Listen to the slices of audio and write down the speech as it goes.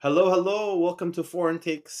Hello, hello. Welcome to Foreign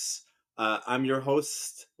Takes. I'm your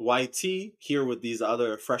host, YT, here with these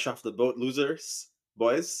other fresh off the boat losers,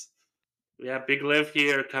 boys. Yeah, Big Liv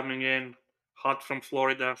here coming in hot from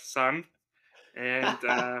Florida sun, and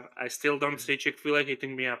I still don't see Chick-fil-A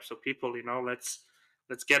hitting me up. So people, let's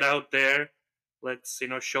get out there. Let's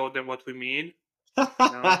show them what we mean. You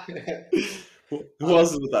know, Who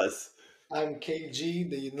else I'm is with us? I'm KG,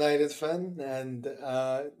 the United fan, and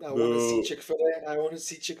I want to see Boo. Chick-fil-A. I want to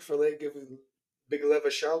see Chick-fil-A give Big Lev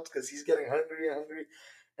a shout because he's getting hungry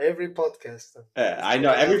every podcast. He's I know.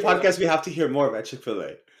 going Every after them. podcast we have to hear more about Chick fil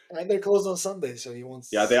A. And they're closed on Sunday, so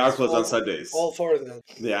Yeah, they are he's closed on Sundays. all for that.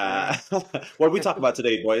 Yeah. What did we talk about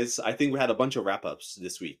today, boys? I think we had a bunch of wrap ups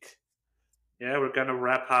this week. yeah, we're gonna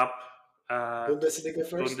wrap up Bundesliga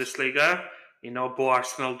first, Bundesliga. Bo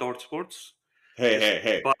Arsenal Dortmund, Hey, just hey,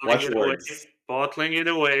 hey. bottling Watch it your away, words. bottling it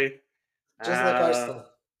away. just like Uh, Arsenal.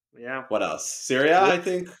 yeah, What else? Syria, I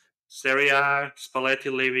think. Serie A,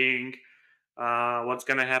 Spalletti leaving. What's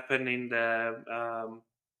gonna happen in the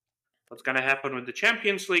what's going to happen with the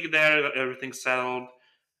Champions League there, everything's settled.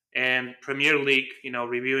 And Premier League,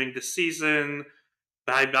 reviewing the season.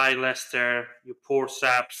 Bye bye, Leicester, you poor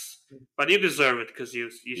saps. But you deserve it because you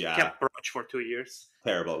Yeah. kept Broch for 2 years.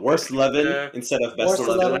 Terrible. Worst 11 Uh, instead of best Worst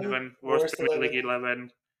worst 11. 11, 11, worst worst Premier League 11,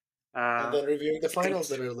 11. and Uh, then reviewing the and finals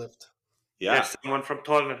that are left. Yeah. there's someone from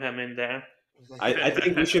Tottenham in there. I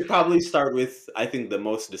think we should probably start with I think the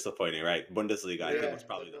most disappointing, right? Bundesliga. I think Yeah. was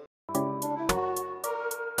probably the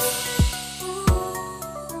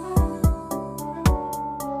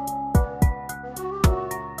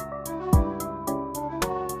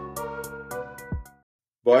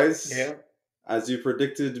boys. Yeah. As you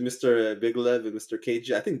predicted, Mr. Big Lev and Mr.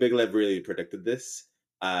 KG. I think Big Lev really predicted this.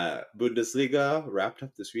 Bundesliga wrapped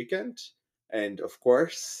up this weekend, and of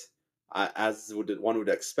course, as one would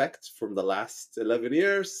expect from the last 11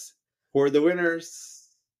 years, who are the winners?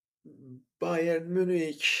 Bayern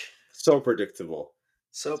Munich. So predictable.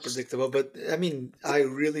 So predictable, but I mean, I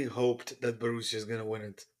really hoped that Borussia is gonna win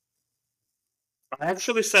it. I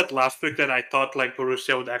actually said last week that I thought like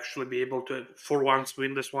Borussia would actually be able to, for once,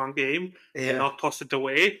 win this one game and Yeah, not toss it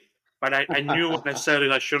away. But I knew when I said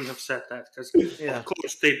it, I shouldn't have said that because, of yeah.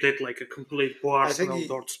 course, they did like a complete I think Arsenal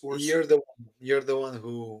Dortmund. you're the one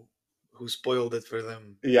who spoiled it for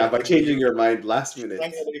them. Yeah, by Thinking that changing you your mind last minute.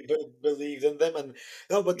 finally believed in them, and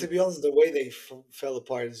no, but to be honest, the way they fell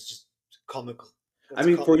apart is just comical. I It's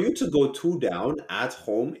mean, for comical. you to go two down at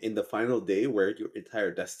home in the final day where your entire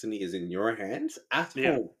destiny is in your hands at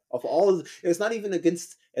Yeah, home of all, it's not even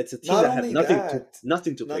against. It's a team Not that had only that,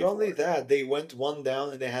 nothing to not play only for. that, they went one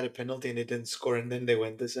down and they had a penalty and they didn't score, and then they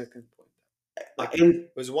went the second point. Like And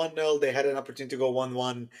it was 1-0. They had an opportunity to go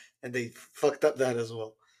 1-1, and they fucked up that as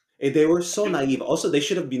well. they were so naive. Also, they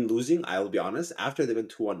should have been losing. I'll be honest. After they went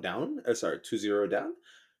 2-1 down, sorry, 2-0 down,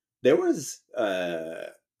 there was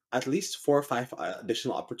at least 4 or 5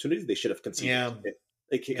 additional opportunities they should have conceded. Yeah,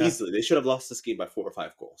 Like yeah, easily, they should have lost this game by 4 or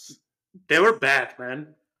 5 goals. they were bad,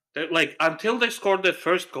 man. Like until they scored that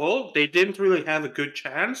first goal, they didn't really have a good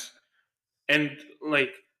chance. And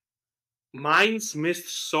like Mainz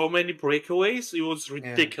missed so many breakaways, it was yeah.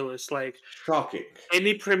 ridiculous. Like Shocking.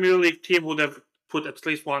 any Premier League team would have put at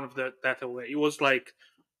least one of that away. It was like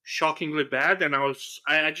shockingly bad, and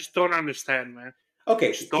I just don't understand, man.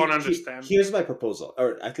 Okay, Just don't understand. here's my proposal,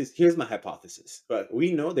 or at least here's my hypothesis. But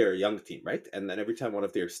we know they're a young team, right? And then every time one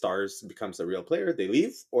of their stars becomes a real player, they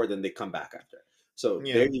leave, or then they come back after. So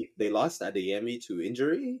Yeah. they lost Adeyemi to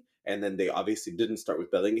injury, and then they obviously didn't start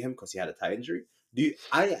with Bellingham because he had a thigh injury.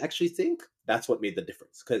 I actually think that's what made the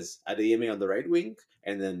difference because Adeyemi on the right wing,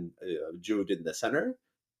 and then Jude in the center.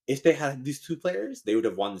 If they had these two players, they would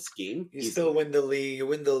have won this game You easily. still win the league. You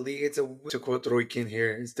win the league. To quote Roy Keane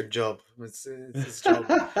here, it's their job. It's his job.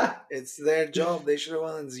 It's their job. They should have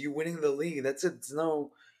won. It's you winning the league. That's it. It's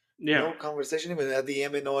no Yeah, conversation. Even at the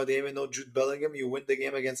end, no Jude Bellingham. You win the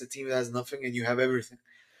game against a team that has nothing, and you have everything.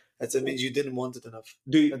 That means you didn't want it enough.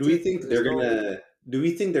 Do That's we it. think There's they're no gonna do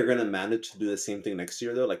we think they're gonna manage to do the same thing next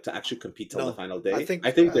year though? Like to actually compete till the no. final I day? think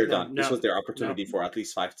I think they're no, done. This was no, their no. opportunity for at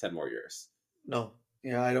least 5, 10 more years. no.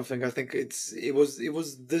 Yeah, I don't think. I think it was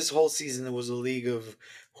this whole season. It was a league of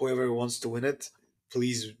whoever wants to win it.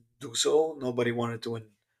 Please do so. Nobody wanted to win.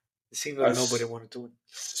 It seemed like nobody That's wanted to win.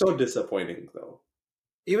 so disappointing though.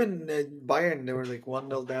 Even Bayern, they were like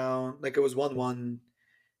 1-0 down. Like it was 1-1.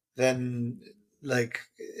 Then, like,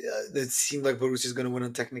 it seemed like Borussia is going to win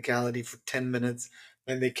on technicality for 10 minutes.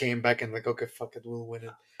 and they came back and like, okay, fuck it, we'll win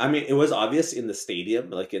it. I mean, it was obvious in the stadium,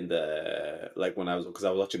 like in the like when I was because I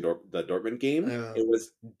was watching the Dortmund game. It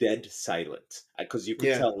was dead silent because you could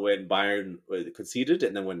Yeah, tell when Bayern conceded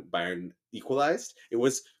and then when Bayern equalized, it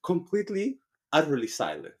was completely, utterly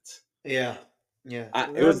silent. yeah, yeah.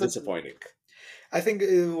 It No, was that disappointing. I think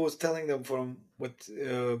it was telling them from what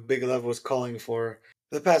Big Love was calling for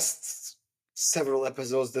the past several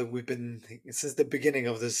episodes that we've been since the beginning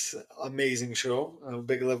of this amazing show.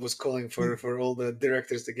 Big Love was calling for all the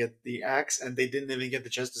directors to get the axe, and they didn't even get the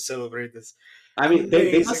chance to celebrate this I mean,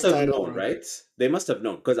 they must amazing have title known, run. right? They must have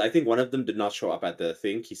known because I think one of them did not show up at the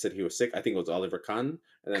thing. He said he was sick. I think it was Oliver Kahn,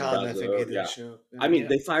 and then Khan, I think he Brazil. didn't Yeah, show up. I And mean, yeah,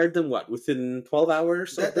 they fired them what within 12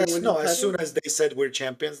 hours of them that's winning no. the As title. soon as they said we're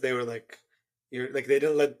champions, they were like, "You're like," they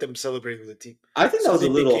didn't let them celebrate with the team. I think As that soon as was a they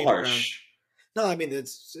little became crowned. harsh. No, I mean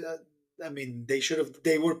it's. I mean they should have.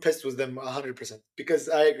 They were pissed with them 100% because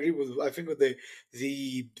I agree with. I think with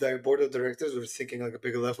the board of directors were thinking like a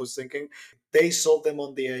big left was thinking. They sold them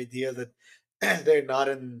on the idea that they're not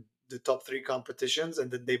in the top three competitions,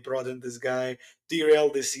 and then they brought in this guy,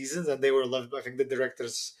 derailed the seasons, and they were left. I think the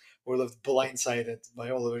directors were left blindsided by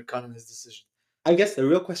Oliver Kahn and his decision. I guess the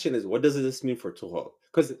real question is, what does this mean for Tuchel?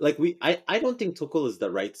 Because like I don't think Tuchel is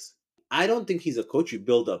the right. I don't think he's a coach you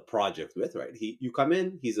build a project with, right? You come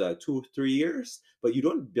in, he's a 2 3 years, but you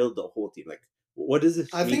don't build the whole team. Like, what does this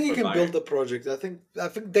I mean think he for can Bayern? build a project. I think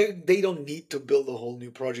they don't need to build a whole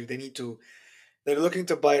new project. They need to. They're looking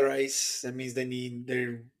to buy Rice. That means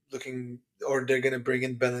they're looking or they're gonna bring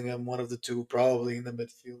in Bellingham, one of the two, probably in the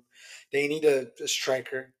midfield. They need a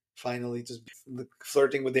striker. Finally, just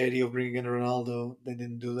flirting with the idea of bringing in Ronaldo. They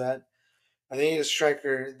didn't do that. And they need a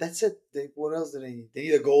striker. That's it. What else do they need? They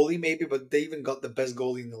need a goalie, maybe, but they even got the best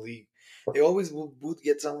goalie in the league. They always would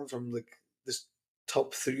get someone from like this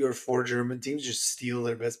top 3 or 4 German teams, just steal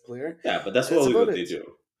their best player. Yeah, but that's And that's what about they it.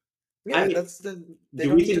 do. I Yeah, mean, that's the. They do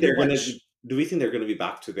don't we need think to do they're gonna much. be? Do we think they're gonna be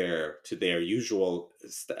back to their usual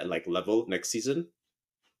like level next season,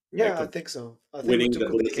 like Yeah, I think so. I think with winning the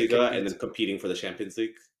Tuchel they can Bundesliga and then compete. competing for the Champions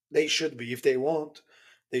League? They should be. If they won't,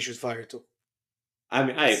 they should fire too. I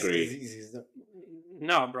mean, I It's as agree. easy as that.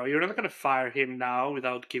 No, bro, you're not gonna fire him now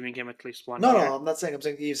without giving him at least one No, no, year. I'm not saying. I'm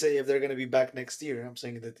saying you say if they're going to be back next year. I'm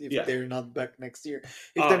saying that if Yeah, they're not back next year,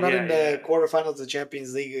 if they're Oh not yeah, in yeah. the quarterfinals of the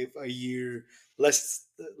Champions League a year less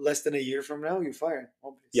than a year from now, you fire him,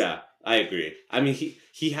 obviously. yeah, I agree. I mean,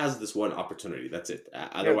 he has this one opportunity. That's it.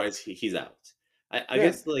 Yeah, Otherwise, he's out. I yeah,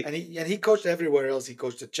 guess like and he coached everywhere else. He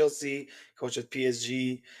coached at Chelsea, coached at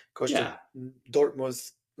PSG, coached at yeah.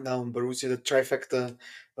 Dortmund, now in Borussia. The trifecta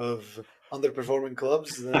of underperforming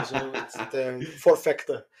clubs. So it's the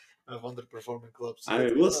forfecta of underperforming clubs. So I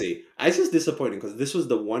that's mean, good we'll enough. see. It's just disappointing because this was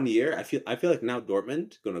the one year. I feel like now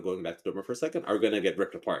Dortmund, going back to Dortmund for a second, are gonna get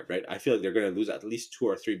ripped apart, right? I feel like they're gonna lose at least two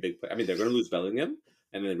or three big players. I mean, they're gonna lose Bellingham,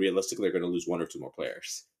 and then realistically, they're gonna lose one or two more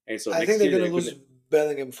players. And so I think next they're year going they're to lose gonna.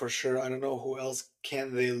 Bellingham for sure. I don't know who else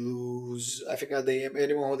can they lose. I think they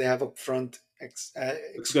anyone who they have up front,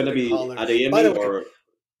 It's gonna excluding be Haller. By the Adeyemi way, or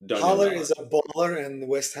Daniel Haller Mala. is a baller, and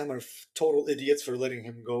West Ham are total idiots for letting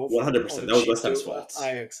him go One from hundred on percent. the That was cheap West Ham's to fault.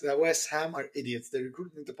 Ajax. West Ham are idiots. The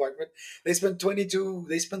recruiting department they spent 22.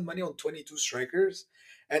 They spent money on 22 strikers,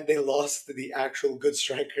 and they lost the actual good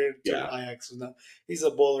striker to Yeah. Ajax. So now he's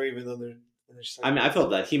a baller, even though they're I mean, second. I felt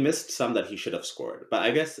that he missed some that he should have scored, but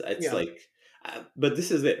I guess it's Yeah. like, but this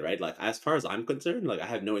is it, right? Like, as far as I'm concerned, like, I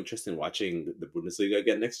have no interest in watching the Bundesliga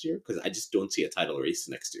again next year because I just don't see a title race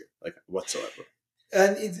next year, like whatsoever.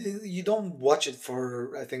 And you don't watch it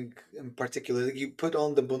for, I think, in particular. Like you put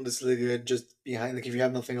on the Bundesliga just behind, like if you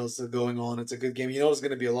have nothing else going on, it's a good game. You know, it's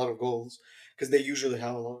going to be a lot of goals because they usually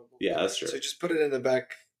have a lot of goals. Yeah, that's So true. just put it in the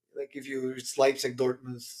back. Like if it's Leipzig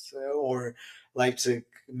Dortmund or Leipzig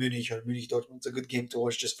Munich or Munich Dortmund, it's a good game to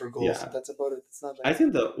watch just for goals, and Yeah, that's about it. It's not I that.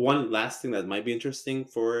 think the one last thing that might be interesting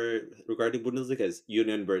for regarding Bundesliga is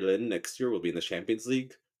Union Berlin next year will be in the Champions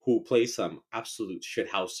League, who play some absolute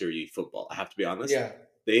shithousery football. I have to be honest; Yeah,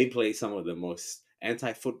 they play some of the most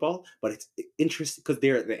anti-football, but it's interesting because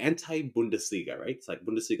they're the anti-Bundesliga, right? It's like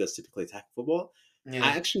Bundesliga is typically attack football.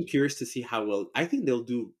 yeah. I'm actually curious to see how well. I think they'll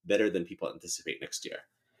do better than people anticipate next year.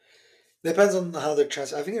 Depends on how the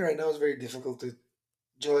transfer. I think right now it's very difficult to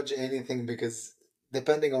judge anything because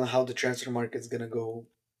depending on how the transfer market's gonna go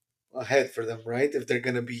ahead for them, right? If they're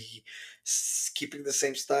gonna be keeping the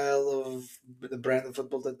same style of the brand of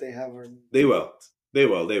football that they have, or They will. not. They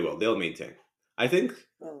will. They will. They'll maintain. I think.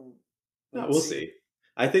 Oh, Yeah, we'll we'll see. see.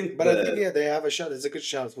 I think But I think the. yeah, they have a shot. It's a good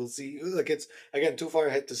shot. We'll see. Like it's again too far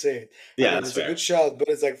ahead to say it. I Yeah, mean, that's it's a fair. good shot, but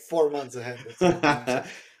it's like 4 months ahead. That's what I'm saying. So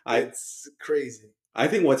I it's crazy. I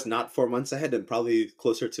think what's not 4 months ahead and probably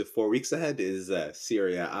closer to 4 weeks ahead is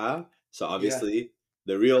Serie A. So Yeah. obviously,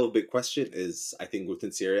 the real big question is, I think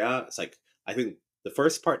within Serie A, it's like I think the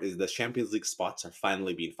first part is the Champions League spots are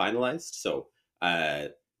finally being finalized. So uh,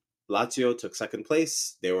 Lazio took second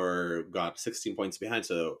place. They were got 16 points behind.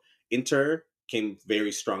 So Inter came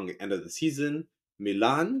very strong at the end of the season.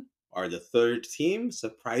 Milan are the third team.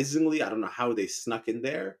 Surprisingly, I don't know how they snuck in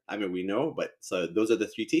there. I mean, we know, but so those are the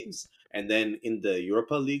three teams. And then in the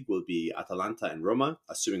Europa League will be Atalanta and Roma,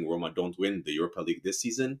 assuming Roma don't win the Europa League this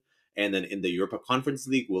season. And then in the Europa Conference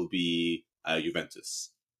League will be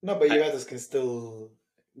Juventus. No, but I, Juventus can still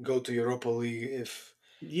go to Europa League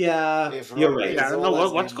yeah, if you're Roma Yeah, I right. wins the don't know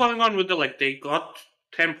last what's game. going on with the like. They got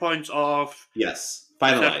 10 points off. Yes,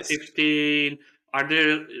 You said finalized. 15. Are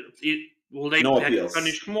there? Will they No get appeals.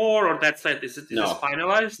 punished more, or that's it? Is this No,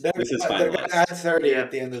 finalized? this is They're gonna add finalized. 30 Yeah.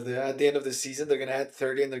 at the end of the season. They're gonna add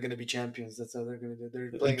 30, and they're gonna be champions. That's how they're gonna do.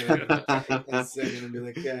 They're playing it like that, and so they're gonna be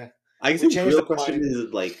like, yeah, I we think the changed real our question mind.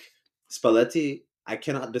 is like Spalletti. I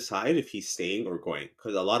cannot decide if he's staying or going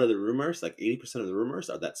because a lot of the rumors, like 80% of the rumors,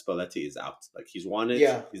 are that Spalletti is out. Like he's won it,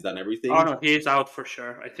 Yeah, he's done Oh everything. no, he is out for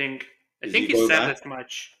sure. I think. I Is think he he going said back as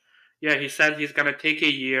much. Yeah, he said he's gonna take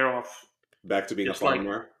a year off, back to being a just like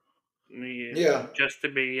farmer? yeah. just to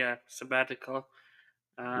be sabbatical.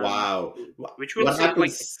 Um, Wow. which we'll What see.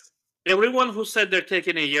 Like happens? everyone who said they're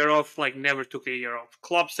taking a year off, like never took a year off.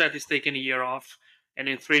 Klopp said he's taking a year off, and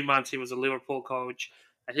in 3 months he was a Liverpool coach.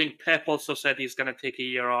 I think Pep also said he's gonna take a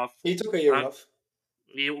year off. He took a year Uh, off.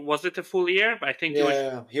 was it a full year? I think it Yeah, was.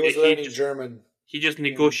 yeah. He was He learning just German. he just In,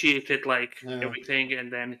 negotiated like yeah. everything,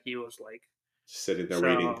 and then he was like, Just sitting there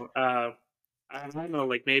waiting so I don't know,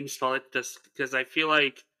 like maybe Spalletti does because I feel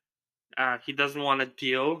like he doesn't want to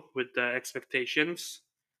deal with the expectations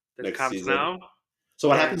that next comes season. now, So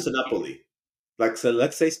what and happens to Napoli? Like so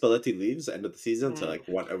let's say Spalletti leaves end of the season, so mm, like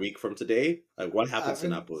what a week from today? Like what I happens to think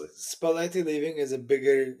Napoli? Spalletti leaving is a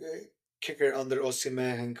bigger kicker under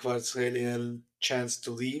Osimhen and Kvaratskhelia chance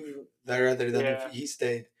to leave rather than if yeah, he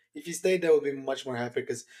stayed. If he stayed, that would be much more happy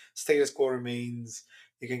because status quo remains.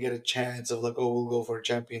 You can get a chance of like, oh, we'll go for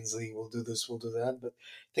Champions League, we'll do this, we'll do that. But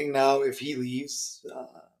I think now if he leaves,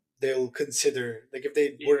 they'll consider like if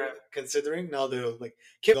they were yeah, considering now they'll like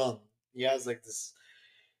keep gone. He has like this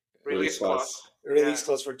Release release clause. clause. release Yeah,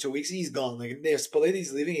 clause for 2 weeks. He's gone. Like if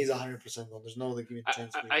Spalletti's leaving, he's 100% gone. There's no like even I,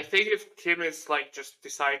 chance I for I you. think if Kim is like just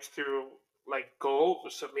decides to like go,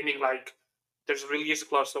 so meaning like there's a release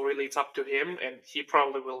clause, so really it's up to him, and he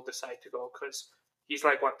probably will decide to go because he's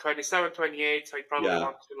like what 27, 28, so he probably Yeah.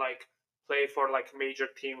 wants to like play for like a major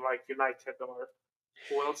team like United or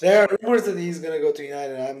who else is There there? are rumors that he's gonna go to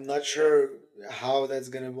United. I'm not Yeah, sure how that's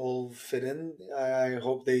gonna all fit in. I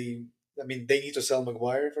hope they. I mean, they need to sell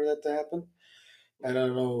Maguire for that to happen. I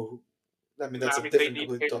don't know. I mean, that's I a mean they different need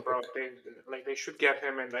complete him, topic. bro. They should get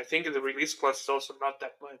him, and I think the release clause is also not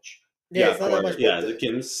that much. Yeah, Yeah, it's not that for much, yeah, but the Yeah,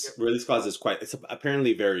 Kim's release clause is quite it's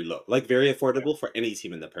apparently very low. Like very yeah, affordable for any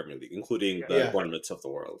team in the Premier League, including yeah. the yeah, Bournemouths of the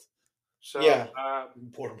world. So yeah.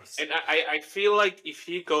 Bournemouth. and I feel like if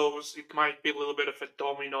he goes, it might be a little bit of a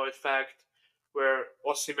domino effect where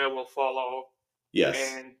Osimhen will follow, Yes.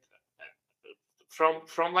 and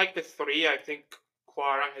from like the three, I think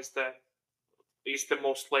Quara is the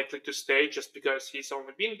most likely to stay just because he's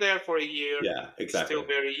only been there for a year. Yeah, He's still exactly.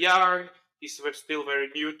 very young. He's still very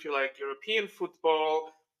new to like European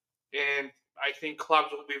football, and I think clubs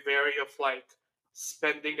will be wary of like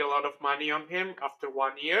spending a lot of money on him after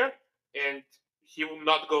 1 year, and he will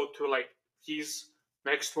not go to like his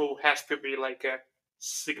next move has to be like a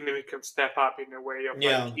significant step up in a way of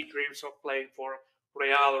like Yeah, he dreams of playing for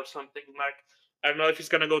Real or something like. I don't know if he's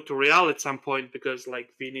gonna go to Real at some point because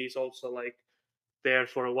like Vini is also like there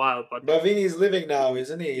for a while, but but Vini's living now,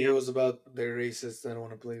 isn't he? He yeah, was about they're racist. I don't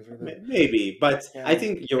want to play for them. Maybe, but I Yeah,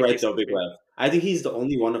 think you're he right used though, to Big be. Lev. I think he's the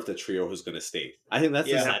only one of the trio who's going to stay. I think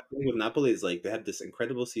that's the yeah, Yeah, sad thing with Napoli is like they had this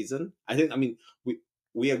incredible season. I mean,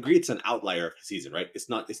 we agree it's an outlier of the season, right? It's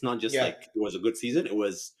not just yeah. like it was a good season. It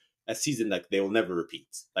was a season like they will never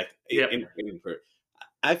repeat. Like yeah.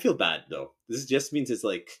 I feel bad though. This just means it's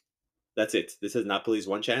like that's it. This is Napoli's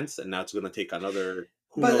one chance, and now it's going to take another.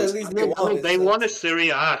 Who But at knows? least I they mean, I won. mean, they It's won not. a Serie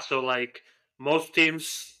A, so like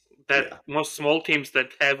Yeah. most small teams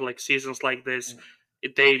that have like seasons like this,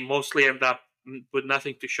 they mostly end up with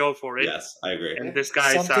nothing to show for it. Yes, I agree. And Yeah. these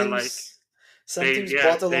guys are like Some teams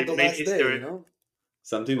bottle they on the made last day. history.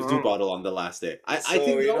 Some teams do Oh, bottle on the last day. I So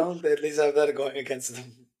think though. they at least have that going against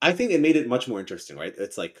them. I think it made it much more interesting, right?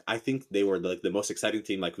 It's like I think they were like the most exciting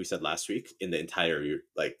team, like we said last week, in the entire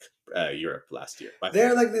Europe last year by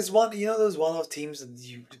They're far. like this one, those one-off teams that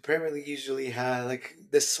the Premier League usually had, like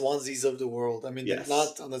the Swanseas of the world. I mean, they're Yes,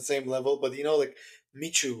 not on the same level, but like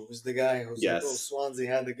Michu was the guy who's like, oh, yes, Swansea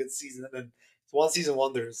had a good season, and then one season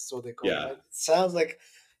wonders, is what they call them. yeah. It sounds like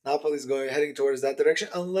Napoli's heading towards that direction,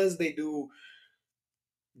 unless they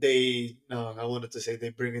no, I wanted to say they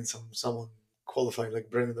bring in someone qualified like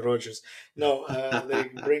Brendan Rodgers. No, they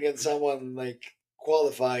bring in someone like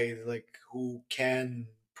qualified, like who can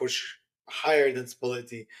push higher than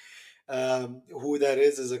Spalletti. Who that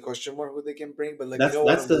is a question mark. Who they can bring, but like one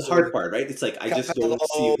That's of the those sort of hard like part, right? It's like I just don't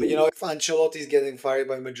see Capello. who. If Ancelotti's getting fired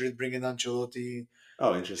by Madrid, bring in Ancelotti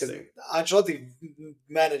Oh, because interesting. Ancelotti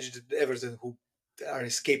managed Everton, who are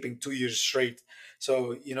escaping 2 years straight.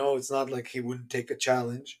 So it's not like he wouldn't take a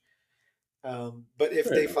challenge. But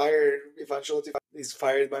Fair enough. if Ancelotti is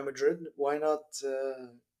fired by Madrid, why not?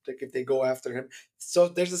 Like if they go after him, so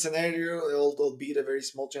there's a scenario, albeit a very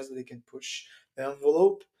small chance that they can push the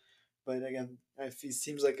envelope. But again, it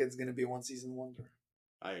seems like it's going to be a one season wonder.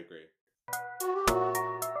 I agree.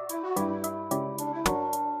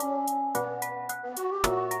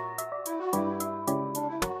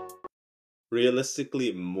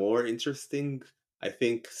 Realistically, more interesting, I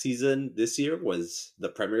think, season this year was the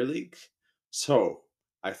Premier League. So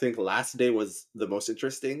I think last day was the most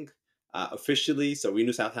interesting officially. So we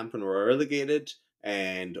knew Southampton were relegated,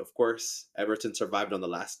 and of course, Everton survived on the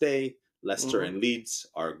last day. Leicester Mm-hmm. and Leeds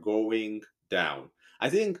are going down. I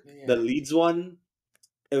think the Yeah, Leeds one,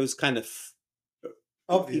 it was kind of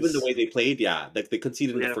even the obvious. way they played, yeah, like they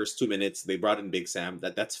conceded in the Yeah. first 2 minutes. They brought in Big Sam.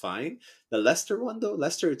 That's fine. The Leicester one though,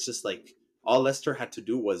 Leicester, it's just like all Leicester had to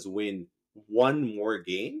do was win one more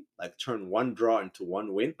game, like turn one draw into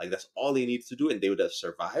one win. Like that's all they needed to do, and they would have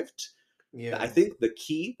survived. I Yeah, think the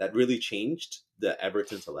key that really changed the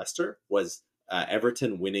Everton to Leicester was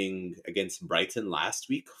Everton winning against Brighton last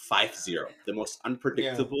week 5-0. The most yeah,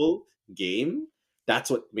 unpredictable game. That's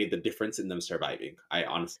what made the difference in them surviving. I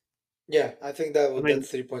honestly, yeah. I think I that mean,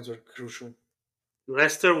 3 points were crucial.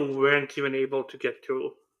 Leicester weren't even able to get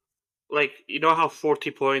to, like, you know how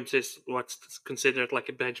 40 points is what's considered like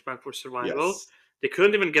a benchmark for survival. yes, They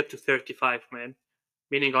couldn't even get to 35, man.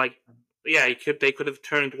 Meaning, like, yeah, they could have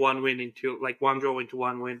turned one win into like one draw into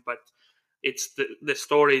one win, but it's the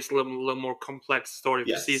story is a little more complex story of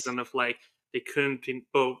the yes, season of like they couldn't.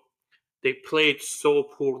 Oh, they played so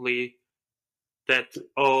poorly that,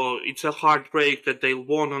 oh, it's a heartbreak that they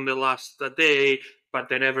won on the last day, but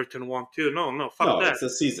then Everton won too. No, no, fuck no, that. it's a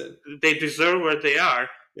season. They deserve where they are.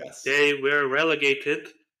 Yes. They were relegated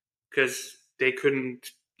because they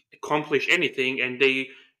couldn't accomplish anything, and they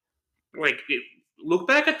like look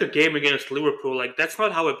back at the game against Liverpool. Like that's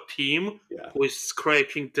not how a team Yeah, who is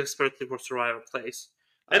scraping desperately for survival plays.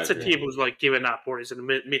 I That's a agree. Yeah, team who's like given up or is in the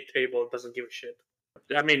mid table and doesn't give a shit.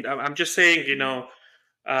 I mean, I'm just saying,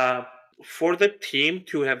 uh, for the team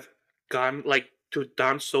to have gone like to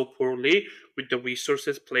done so poorly with the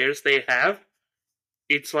resources players they have,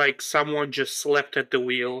 it's like someone just slept at the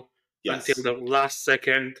wheel until Yes. the last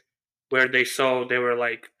second, where they saw they were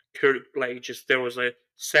like just there was a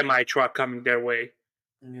semi truck coming their way.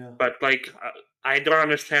 yeah, But like, I don't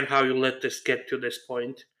understand how you let this get to this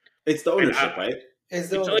point. It's the And ownership, right? it's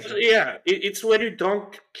the ownership. yeah, it's when you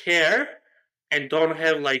don't care and don't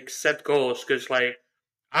have like set goals. Because like,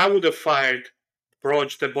 I would have fired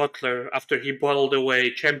Broj the Butler after he bottled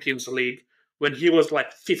away Champions League when he was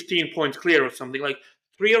like 15 points clear or something. Like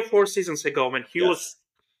 3 or 4 seasons ago, when he was Yes.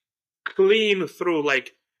 clean through.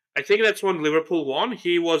 Like, I think that's when Liverpool won.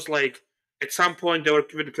 He was like, at some point they were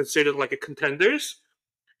even considered like a contenders,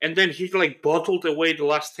 and then he like bottled away the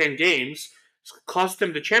last 10 games, cost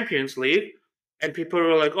them the Champions League, and people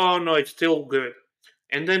were like, "Oh no, it's still good."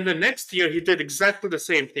 And then the next year he did exactly the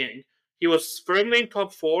same thing. He was firmly in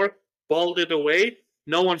top four, balled it away.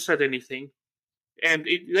 No one said anything, and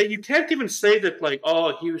like, you can't even say that like,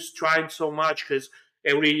 oh, he was trying so much because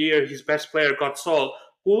every year his best player got sold.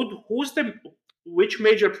 Who's the which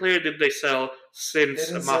major player did they sell They since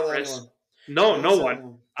didn't sell Mahrez? anyone. They No, didn't no sell one.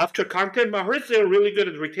 anyone. After Kante and Mahrez, they're really good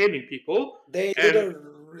at retaining people, They did and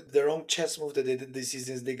their own chess move that they did this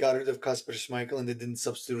season. Is they got rid of Kasper Schmeichel and they didn't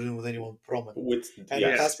substitute him with anyone prominent. With And yeah,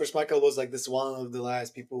 yes. Kasper Schmeichel was like this one of the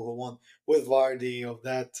last people who won with Vardy of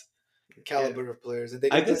that yeah. caliber of players, and they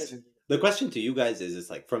I didn't do guess anything. the question to you guys is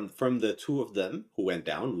like from the two of them who went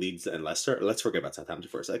down, Leeds and Leicester. Let's forget about Southampton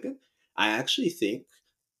for a second. I actually think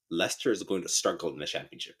Leicester is going to struggle in the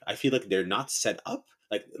championship. I feel like they're not set up.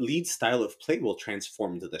 Like Leeds' style of play will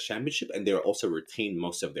transform into the championship, and they'll also retain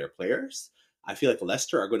most of their players. I feel like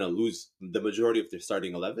Leicester are going to lose the majority of their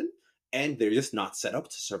starting 11, and they're just not set up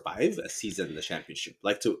to survive a season in the Championship,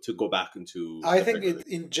 like to go back into I the think Premier it League.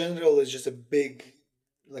 in general is just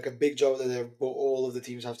like a big job that all of the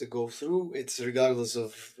teams have to go through. It's regardless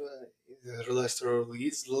of Leicester or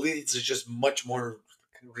Leeds. Leeds is just much more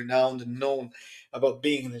renowned and known about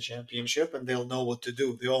being in the championship, and they'll know what to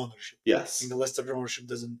do. The ownership. I think Yes. the Leicester ownership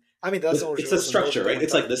doesn't. I mean, that's But ownership it's a also knows structure, what they right? were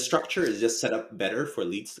It's like the talking. structure is just set up better for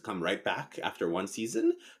Leeds to come right back after one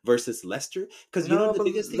season versus Leicester. Because you know No, the but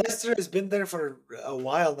biggest thing is Leicester has been there for a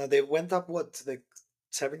while now. They went up what, like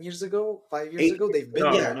 7 years ago, 5 years eight. ago. They've been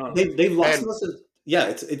No, Yeah, there. no. they've lost And most of. Yeah,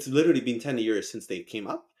 it's literally been 10 years since they came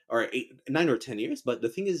up, or 8, 9 or 10 years. But the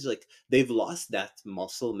thing is, like they've lost that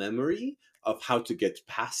muscle memory of how to get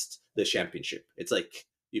past the Championship. It's like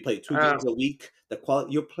you play two uh, games a week. The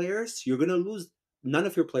quality your players, you're gonna lose. None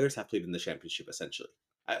of your players have played in the Championship essentially.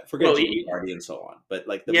 Forget well, Jamie Vardy and so on, but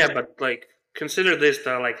like the yeah, majority. but like consider this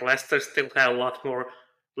though, like Leicester still have a lot more.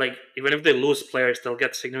 Like even if they lose players, they'll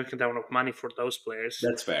get significant amount of money for those players.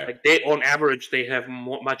 That's fair. Like they, on average, they have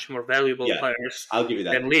much more valuable Yeah, players I'll give you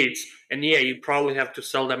that. than Leeds. And yeah, you probably have to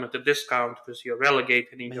sell them at a discount because you're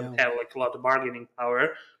relegated and you don't Yeah. have like a lot of bargaining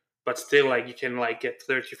power. But still, like you can like get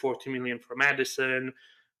 30, 40 million for Madison,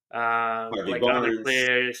 Harvey like other Barnes,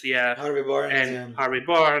 players, yeah, Harvey Barnes, and yeah. Harvey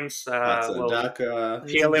Barnes. Hudson Well, Daka.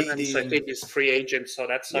 Tielemans, I Ndidi. think, is free agent, so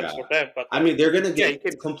that sucks Yeah, for them. But I mean they're gonna yeah, you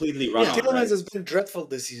get can. completely run Yeah, on, Tielemans right? has been dreadful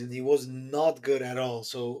this season. He was not good at all.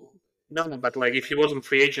 So No, no, but like if he wasn't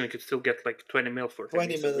free agent, he could still get like 20 mil for him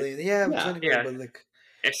 20 million, easily. yeah, Yeah, 20 million. Yeah, But like,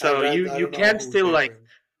 and so I you don't know can who would still pay for like.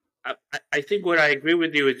 him. I think what I agree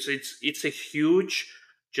with you. It's a huge,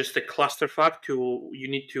 just a clusterfuck to you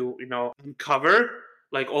need to uncover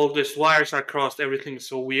like all these wires are crossed. Everything's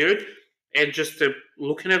so weird, and just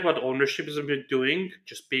looking at what ownership has been doing,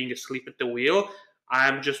 just being asleep at the wheel.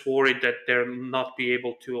 I'm just worried that they'll not be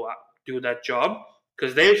able to do that job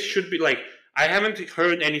because they should be like. I haven't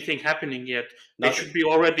heard anything happening yet. They nothing. should be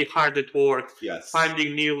already hard at work, Yes,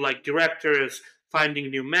 finding new like directors,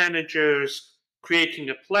 finding new managers, creating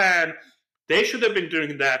a plan. They should have been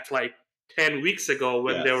doing that like 10 weeks ago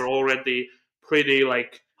when they yes. were already pretty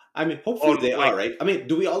like I mean, hopefully on they like are, right? I mean,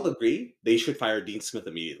 do we all agree they should fire Dean Smith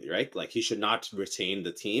immediately, right? Like he should not retain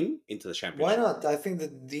the team into the Why Championship. not? I think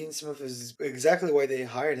that Dean Smith is exactly why they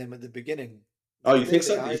hired him at the beginning. Oh, you think They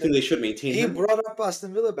so? You hired think him. they should maintain He him? brought up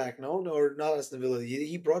Aston Villa back, no, or not Aston Villa.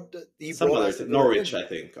 He Some brought other Aston Villa Norwich, in I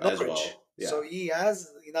think, as Norwich. well. So Yeah,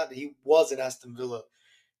 he was in Aston Villa.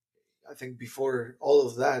 I think before all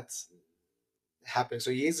of that happened.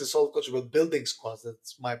 So he is a solid coach about building squads.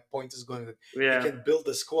 That's my point is going that he yeah. can build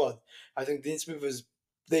a squad. I think Dean Smith is.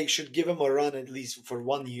 They should give him a run at least for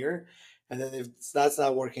 1 year, and then if that's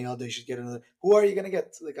not working out, they should get another. Who are you gonna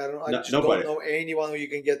get? Like I don't. I no, just don't nobody. know anyone who you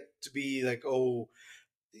can get to be like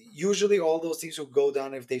usually all those teams who go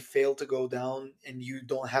down, if they fail to go down and you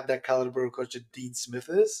don't have that caliber of coach that Dean Smith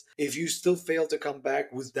is, if you still fail to come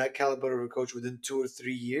back with that caliber of a coach within 2 or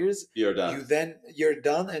 3 years, You're done. you're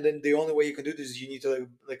done. And then the only way you can do this is you need to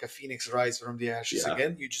like a phoenix rise from the ashes Yeah,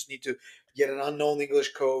 again. You just need to get an unknown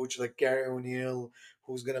English coach like Gary O'Neill,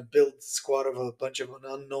 who's gonna build a squad of a bunch of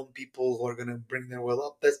unknown people who are gonna bring their will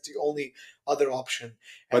up. That's the only other option.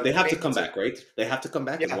 but And they the have to come payments are back, right? They have to come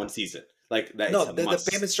back in yeah. one season. Like that, it's No, a the must.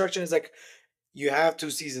 payment structure is like you have 2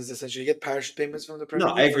 seasons essentially. You get parachute payments from the No, Premier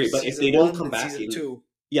I League for agree. But if they season don't one come and back season in, two.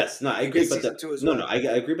 yes, no, I You agree. get But season two as no, well. I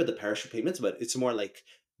agree about the parachute payments. But it's more like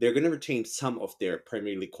they're going to retain some of their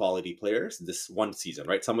Premier League quality players this one season,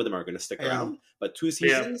 right? Some of them are going to stick Yeah. around, but two Yeah.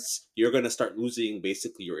 seasons, you're going to start losing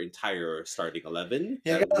basically your entire starting 11.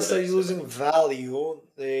 Yeah, That gonna would start have losing value.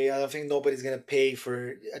 I don't think nobody's gonna pay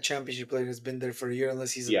for a championship player who's been there for a year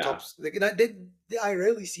unless he's a yeah, top. Like, I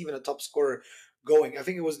rarely see even a top scorer going. I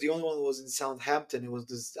think it was the only one who was in Southampton. It was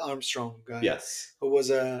this Armstrong guy yes, who was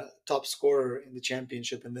a top scorer in the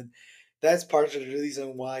championship, and then that's part of the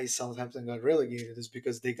reason why Southampton got relegated is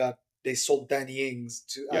because they sold Danny Ings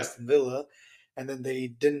to yeah. Aston Villa, and then they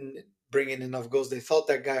didn't bring in enough goals. They thought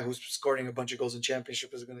that guy who's scoring a bunch of goals in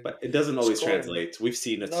championship was going to But it doesn't always score, and translate. We've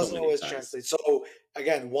seen it so doesn't many always times. translate. So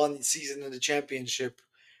again, one season in the championship,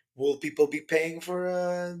 will people be paying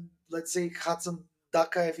for let's say Hudson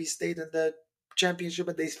Daka if he stayed in the championship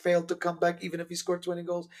and they failed to come back even if he scored 20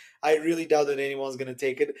 goals? I really doubt that anyone's going to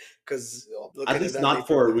take it because At least not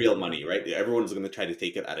for real money, right? Everyone's going to try to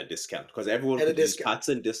take it at a discount because everyone at a could use discount.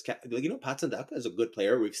 Patson discount. Like, Patson Daka is a good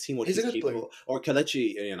player. We've seen what He's a he's good player. capable. Or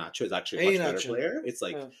Kelechi Iheanacho is actually a much better Iheanacho. player. It's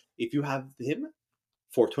like Yeah. if you have him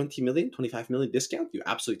for 20 million, 25 million discount, you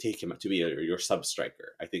absolutely take him to be your sub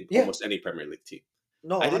striker. I think Yeah. almost any Premier League team.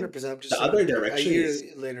 No, I think 100%. I'm just the saying other a direction year is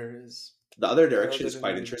later is The other I direction is didn't know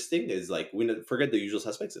quite either. interesting. Is like we forget the usual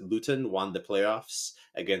suspects. Luton won the playoffs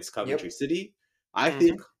against Coventry Yep. City. I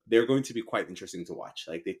think Hmm. they're going to be quite interesting to watch.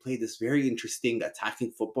 Like they play this very interesting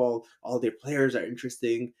attacking football. All their players are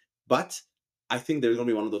interesting, but I think they're going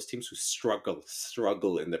to be one of those teams who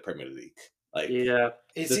struggle in the Premier League. Like Yeah.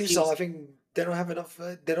 It the seems so. I teams, think they don't have enough.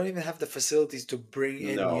 They don't even have the facilities to bring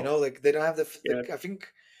in. no, Like they don't have Yeah. I think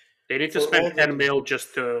They need to for spend all 10 the mil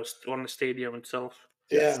just to on the stadium itself,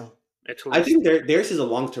 yes. yeah. at I least. think theirs is a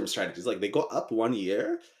long term strategy. It's like they go up 1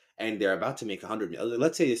 year and they're about to make 100 mil.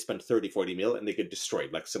 Let's say they spend 30, 40 mil and they get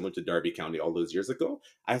destroyed, like similar to Derby County all those years ago.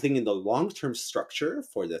 I think in the long term structure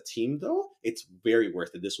for the team, though, it's very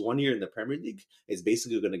worth it. This 1 year in the Premier League is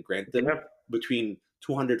basically going to grant them Yeah. between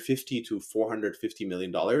 250 to 450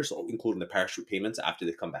 million dollars, including the parachute payments after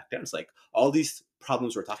they come back down. It's like all these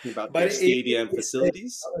problems we're talking about, But their even if stadium they stay,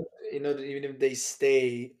 facilities. even if they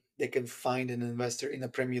stay, they can find an investor in a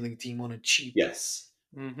Premier League team on a cheap, Yes.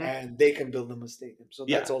 Hmm. and they can build them a stadium. So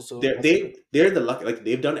that's Yeah, also a they're possibility. they're the luck. Like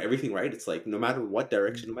they've done everything right. It's like no matter what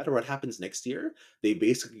direction, no matter what happens next year, they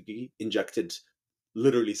basically injected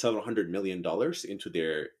literally several $100 million into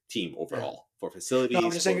their team Yeah. overall for No, I'm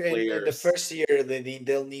facilities, just saying for in the players. first year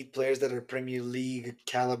they'll need players that are Premier League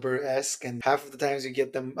caliber esque, and half of the times you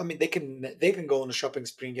get them. I mean, they can go on a shopping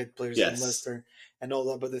spree and get players from Yes, Leicester and all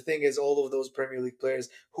that. But the thing is, all of those Premier League players,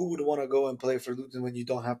 who would want to go and play for Luton when you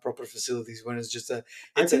don't have proper facilities? When I it's a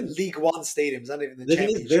think League One stadium, it's not even the the thing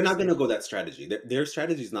is they're Championship not going to stadium. go that strategy. Their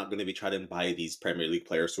strategy is not going to be try to buy these Premier League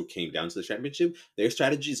players who came down to the championship. Their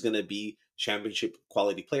strategy is going to be championship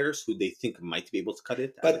quality players who they think might be able to cut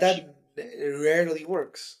it at But a cheap. that rarely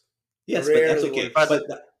works. Yes, but that's Rarely okay. works.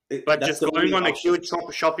 But But just that's the going only on a option. huge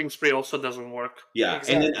shopping spree also doesn't work. Yeah, and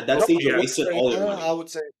then Exactly. at that No, stage, it you Yeah, works wasted for. all your I money. would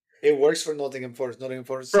say it works for Nottingham Forest. Nottingham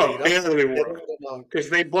Forest stayed bro, up. barely They work don't know. because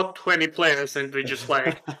they bought 20 players and they just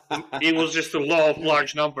like it was just a law of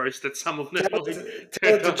large numbers that some of them like.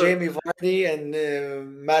 Tell it to Jamie Vardy and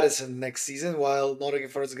Madison next season, while Nottingham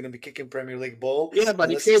Forest is going to be kicking Premier League ball, Yeah, but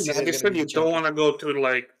and if you're Leicester City is going to Madison, be you in don't want Championship. to go to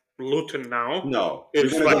like Luton now. No, you're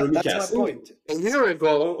It's gonna go like to No, that's my Newcastle. point. a year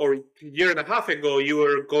ago or a year and a half ago, you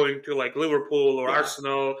were going to like Liverpool or Yeah,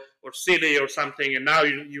 Arsenal or City or something, and now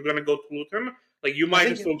you're gonna go to Luton. Like you I might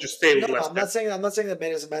think as well just stay no, with Leicester. I'm not saying that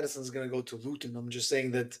Madison is going to go to Luton. I'm just saying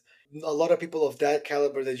that a lot of people of that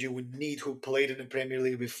caliber that you would need who played in the Premier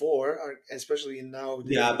League before, are, especially now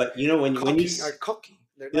yeah, they're but you know cocky.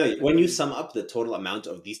 They're not even when you really. sum up the total amount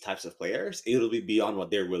of these types of players, it'll be beyond what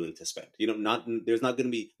they're willing to spend. You know, not there's not going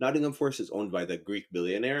to be Nottingham Forest is owned by the Greek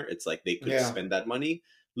billionaire. It's like they could Yeah. spend that money.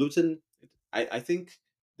 Luton, I think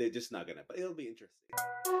they're just not gonna. But it'll be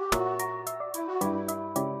interesting.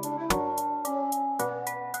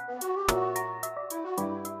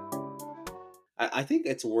 I think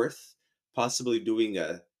it's worth possibly doing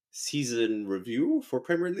a season review for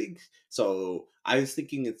Premier League. So I was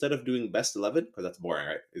thinking instead of doing best 11, because that's boring,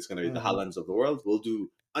 right? It's going to be the Mhm. Haalands of the world. We'll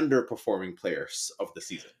do underperforming players of the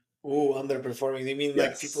season. Ooh, underperforming. You mean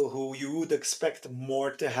like Yes. people who you would expect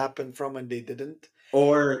more to happen from and they didn't?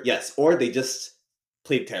 Or yes, or they just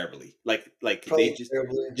played terribly. Like they Probably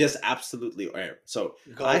terribly just absolutely are. So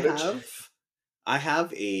I garbage. have I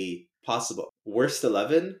have a possible worst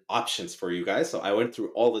 11 options for you guys. So I went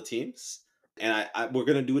through all the teams and we're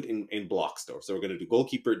going to do it in blocks though. So we're going to do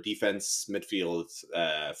goalkeeper, defense, midfield,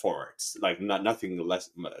 forwards, like nothing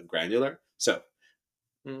less granular. So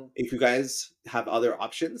Mm. if you guys have other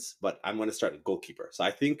options, but I'm going to start at goalkeeper. So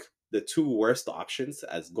I think the two worst options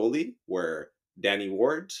as goalie were Danny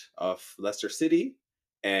Ward of Leicester City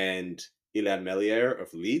and Ilan Melier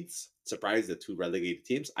of Leeds. Surprised the two relegated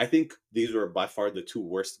teams. I think these were by far the two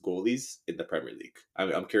worst goalies in the Premier League.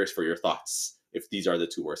 I'm curious for your thoughts if these are the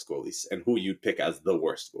two worst goalies and who you'd pick as the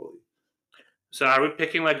worst goalie. So are we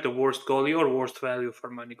picking like the worst goalie or worst value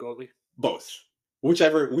for money goalie? Both.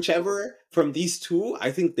 Whichever from these two,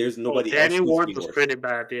 I think there's Oh, nobody else Danny who's Ward been was worse. pretty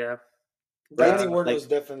bad. Yeah. Right? Danny Ward Like was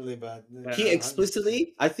definitely bad. he Yeah. 100%.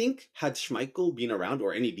 explicitly, I think, had Schmeichel been around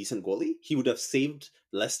or any decent goalie, he would have saved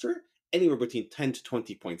Leicester anywhere between 10 to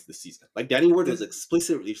 20 points this season. Like Danny Ward was The-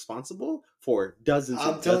 explicitly responsible for dozens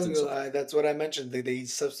I'm and telling dozens you, of. that's what I mentioned. They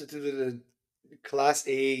substituted a Class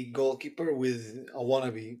A goalkeeper with a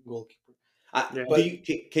wannabe goalkeeper. Yeah. But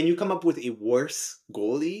Can you come up with a worse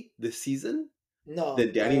goalie this season than no, I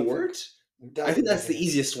Danny don't think Ward? I think David De that's the Gea.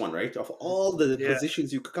 easiest one, right? Of all the Yeah.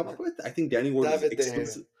 positions you could come up with, I think Danny Ward was David De Gea.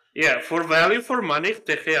 explicit. Yeah. For value for money,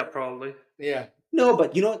 De Gea probably. Yeah, No,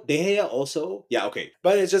 but you know, De Gea also, yeah, okay,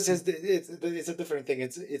 but it's just it's a different thing.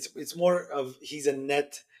 It's more of he's a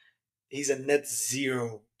net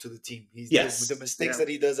zero to the team. He's the yes, mistakes Yeah. that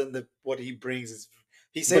he does and what he brings is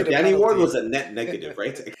He saved But a Danny Ward was penalty. a net negative,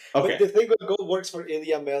 right? But Okay. the thing with goal works for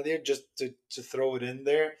Ilya Melier, just to throw it in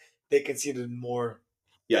there, they conceded more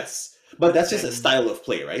Yes, but that's just a than style of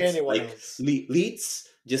play, right? anyone Like else. Leeds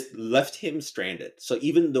just left him stranded. So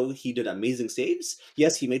even though he did amazing saves,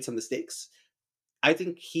 yes, he made some mistakes. I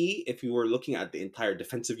think if you were looking at the entire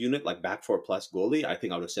defensive unit, like back four plus goalie, I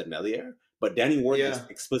think I would have said Melier. But Danny Ward just Yeah.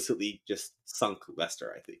 explicitly just sunk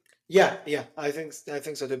Leicester, I think. Yeah, I think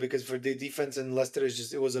so too. Because for the defense in Leicester,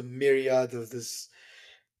 it was a myriad of this,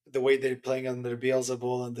 the way they're playing under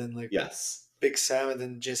Beelzebub, and then like Yes. Big Sam, and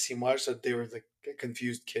then Jesse Marsh. So they were like a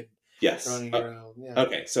confused kid Yes. running around. Yeah.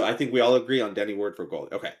 Okay, so I think we all agree on Danny Ward for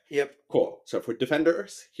goalie. Okay, Yep. cool. So for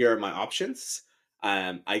defenders, here are my options.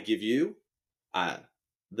 I give you uh,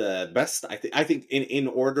 the best. I think in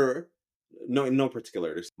order, no in no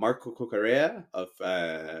particular. There's Marco Cucurella of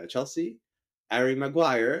Chelsea, Harry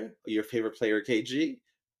Maguire, your favorite player KG,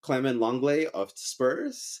 Clement Longley of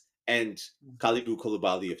Spurs, and Kalidou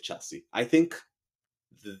Koulibaly of Chelsea. I think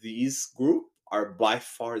these group are by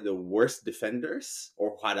far the worst defenders,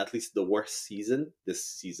 or had at least the worst season this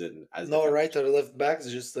season as No defenders. right or left backs,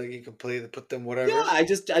 just like you can play, put them Yeah, whatever. I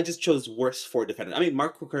just chose worst for defenders. I mean,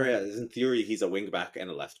 Marco Correa Right. is in theory he's a wing back and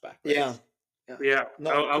a left back, right? Yeah. Yeah,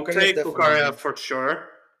 No, I'll Cucurella is take Kukaria definitely for sure.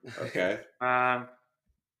 Okay. Um,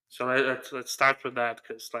 so let's start with that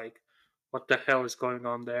because like, what the hell is going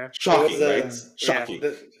on there? it was Shocking, right? Yeah. Shocking.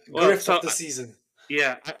 the Well, grift so of the season.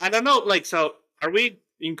 yeah, I don't know. Like, so are we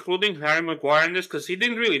including Harry Maguire in this? Because he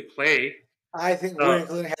didn't really play. I think we're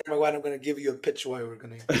including Harry Maguire. I'm going to give you a pitch why we're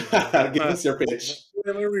going to include him. Give us your pitch.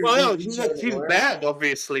 Well, no, he's bad,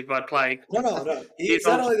 obviously, but like, No. he's It's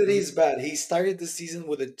not also only that he's bad. He started the season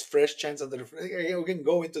with a fresh chance under the. We can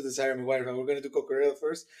go into this Harry Maguire. We're going to do Cucurella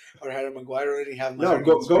first, or Harry Maguire. I already have my No,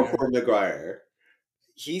 arguments go for for Harry. Maguire.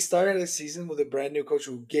 He started the season with a brand new coach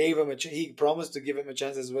who gave him a chance. He promised to give him a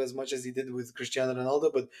chance as much as he did with Cristiano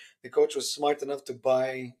Ronaldo, but the coach was smart enough to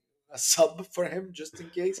buy a sub for him just in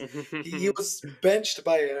case. He was benched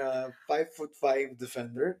by a 5'5"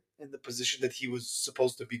 defender in the position that he was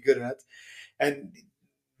supposed to be good at, and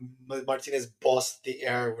Martinez bossed the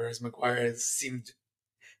air, whereas Maguire seemed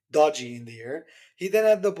dodgy in the air. He then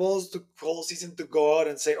had the balls the whole season to go out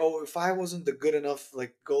and say, "Oh, if I wasn't the good enough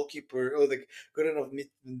like goalkeeper or the good enough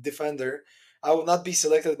defender, I will not be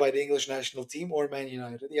selected by the English national team or Man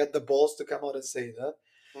United." He had the balls to come out and say that,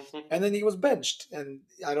 and then he was benched. And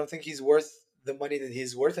I don't think he's worth the money that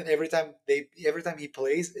he's worth. And every time he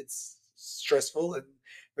plays, it's stressful and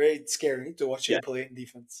very scary to watch Yeah. him play in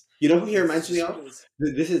defense. You know who he It's reminds me just of? what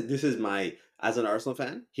it is. This is my, as an Arsenal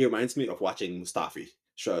fan, he reminds me of watching Mustafi,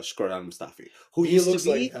 Shkoran Mustafi, who He used to looks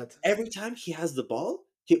like be that. every time he has the ball.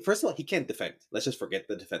 First of all, he can't defend. Let's just forget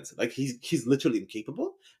the defense. Like he's literally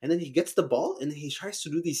incapable. And then he gets the ball and he tries to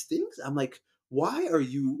do these things. I'm like, why are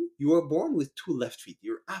you? You were born with two left feet.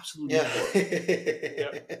 You're absolutely Yeah.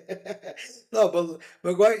 horrible. No, but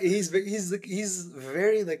Maguire, he's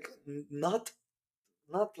very like not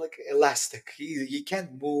like elastic. He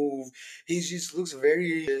can't move. He just looks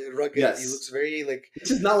very rugged. He Yes, looks very like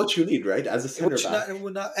this is not what you need, right? As a center which back.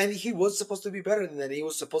 not, and he was supposed to be better than that. He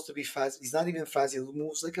was supposed to be fast. He's not even fast. He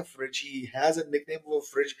moves like a fridge. He has a nickname of a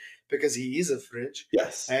fridge because he is a fridge.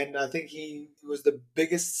 Yes. And I think he was the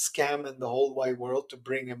biggest scam in the whole wide world to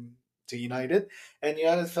bring him to United. And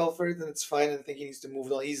United fell for it, and it's fine. I think he needs to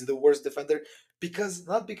move on. He's the worst defender because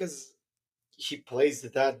not because he plays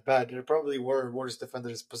that bad. There probably were worse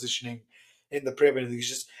defenders positioning in the Premier League. It's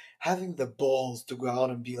just having the balls to go out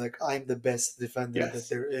and be like, I'm the best defender that Yes,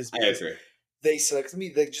 there is I because agree. they select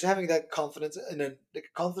me. Like just having that confidence and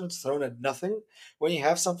like confidence thrown at nothing. When you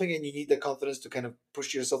have something and you need the confidence to kind of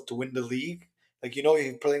push yourself to win the league, like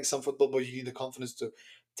you're playing some football, but you need the confidence to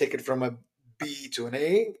take it from a B to an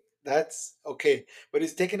A. That's okay, but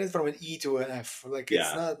he's taking it from an E to an F. Like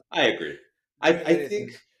it's Yeah, not I agree. doing I think anything.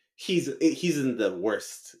 he's in the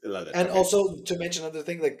worst 11. And Okay. also to mention another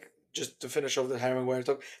thing, like just to finish off the Harry Maguire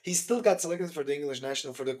talk, he still got selected for the English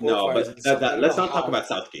national for the No, qualifiers but in summer. I don't let's know not talk how. about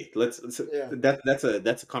Southgate. Yeah,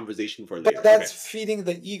 That's a conversation for but later. Okay. that's feeding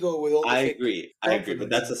the ego with all the I fake agree, but confidence.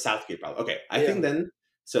 that's a Southgate problem. Okay, I think Yeah, then.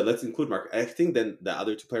 So let's include Mark. I think then the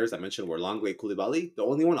other two players I mentioned were Longley, Koulibaly. The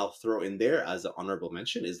only one I'll throw in there as an honorable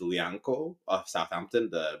mention is Lianco of Southampton,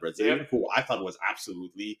 the Brazilian, who I thought was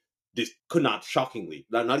absolutely could not shockingly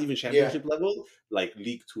not even yeah, championship level, like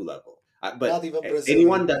League Two level. But not even anyone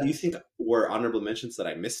Brazilian. that Yeah. you think were honorable mentions that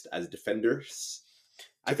I missed as defenders,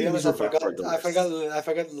 I To be think these honest, were by far the worst. I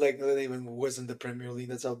forgot. Like that even was in the Premier League.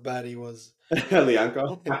 That's how bad he was.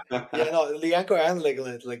 Lianco. Yeah, no, Lianco and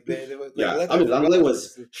Leglet, like they were like Yeah, Leglet. I I mean forgot Langley was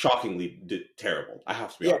honestly. shockingly terrible. I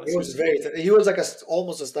have to be Yeah, he honest. was very. He was like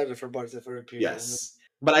almost a starter for Barca for a period. And Yes,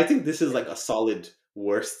 But I think this is like a solid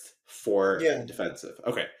worst for Yeah. defensive.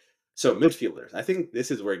 Okay, so midfielders. I think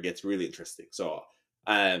this is where it gets really interesting. So,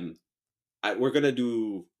 we're gonna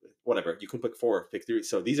do whatever. You can pick 4, pick 3.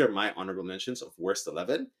 So these are my honorable mentions of worst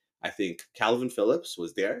 11. I think Calvin Phillips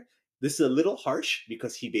was there. This is a little harsh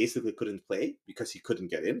because he basically couldn't play because he couldn't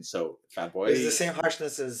get in. So Fat Boy, It's the same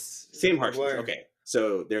harshness as same harshness. Maguire. Okay,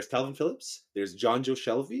 so there's Calvin Phillips. There's John Joe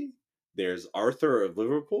Shelby. There's Arthur of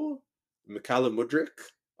Liverpool. Mikhailo Mudryk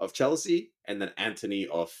of Chelsea, and then Anthony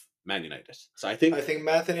of Man United. So I think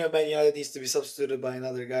Anthony of Man United needs to be substituted by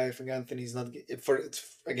another guy. I think Anthony's not for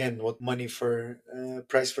it's again what money for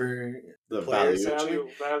price for the player value.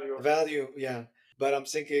 value. Yeah, but I'm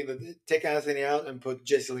thinking that take Anthony out and put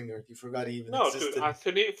Jesse Lingard. You forgot he even No, existed. dude,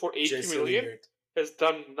 Anthony for 80 Jesse million Lingard. has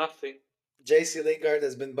done nothing. JC Lingard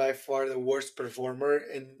has been by far the worst performer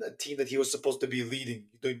in a team that he was supposed to be leading.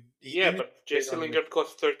 Yeah, but JC Lingard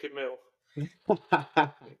cost 30 mil.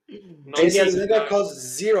 JC Lingard cost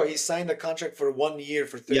 0. He signed a contract for 1 year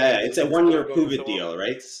for 30 Yeah, million. it's a 1-year prove-it deal,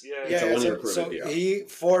 right? Yeah, it's a 1-year prove-it deal. He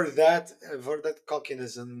for that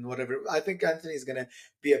cockiness and whatever. I think Anthony's gonna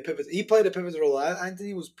be a pivot. He played a pivot role.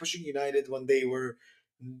 Anthony was pushing United when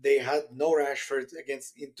they had no Rashford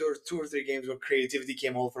against in 2 or 3 games where creativity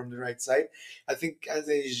came all from the right side. I think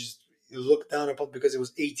Anthony just looked down upon because it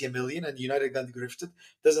was 80 million and United got grifted.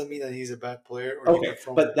 Doesn't mean that he's a bad player or okay,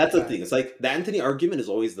 but that's the thing. It's like the Anthony argument is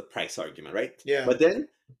always the price argument, right? Yeah. But then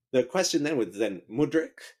the question then was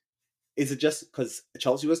Mudryk. Is it just because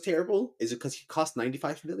Chelsea was terrible? Is it because he cost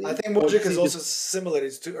 95 million? I think Mudryk is also similar.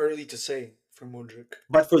 It's too early to say for Mudryk.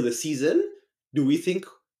 But for the season, do we think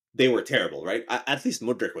they were terrible, right? At least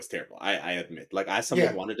Mudryk was terrible, I admit. Like, as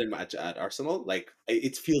someone wanted him at Arsenal, like,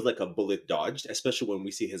 it feels like a bullet dodged, especially when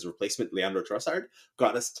we see his replacement, Leandro Trossard,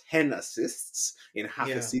 got us 10 assists in half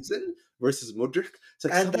a season versus Mudryk. It's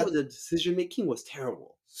like some of the decision-making was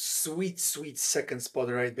terrible. Sweet second spot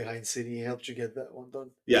right behind City helped you get that one done.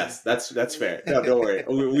 Yes, that's fair. No, don't worry.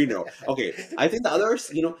 We know. Okay, I think the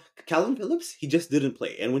others, Calvin Phillips, he just didn't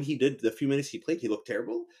play. And when he did, the few minutes he played, he looked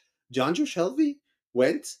terrible. John Joe Shelby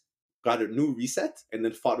went, got a new reset, and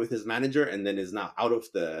then fought with his manager, and then is now out of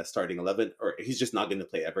the starting 11, or he's just not going to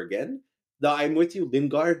play ever again. Though I'm with you,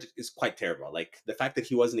 Lingard is quite terrible. Like, the fact that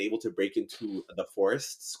he wasn't able to break into the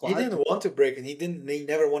Forest squad. He didn't want to break in. He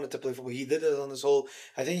never wanted to play football. He did it on this whole,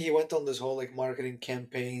 I think he went on this whole, like, marketing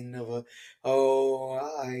campaign of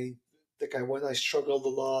I think I struggled a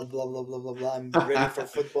lot, blah, blah, blah, blah, blah. I'm ready for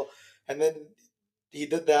football. And then he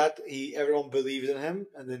did that. Everyone believed in him,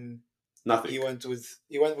 and then nothing. He went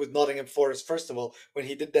with Nottingham Forest. First of all, when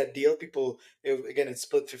he did that deal, it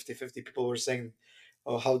split 50-50. People were saying,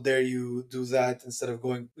 "Oh, how dare you do that instead of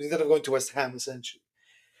going to West Ham, essentially."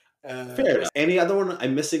 Fair enough. Any other one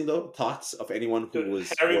I'm missing though? Thoughts of anyone who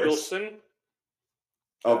was Harry worse? Wilson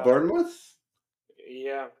of Bournemouth?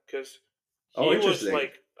 Yeah, because he was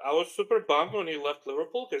like, I was super bummed when he left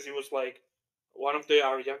Liverpool because he was like one of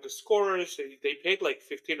our youngest scorers. They paid like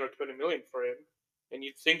 15 or 20 million for him. And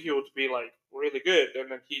you'd think he would be like really good, and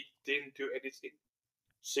then he didn't do anything.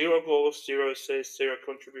 0 goals, 0 assists, 0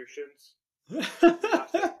 contributions.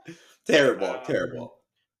 Terrible.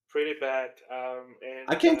 Pretty bad. And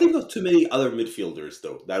I can't think of too many other midfielders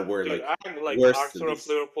though that were worse. Arthur of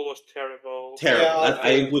Liverpool was terrible. Terrible.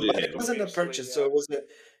 I included him. It wasn't a purchase, so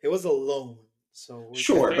it was a loan. So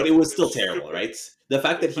sure, but it was still terrible, right? The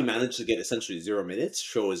fact that he managed to get essentially 0 minutes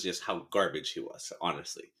shows just how garbage he was,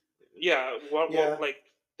 honestly. Yeah, like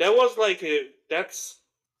that was like that's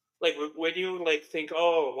like when you like think,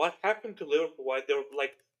 oh, what happened to Liverpool? Why they're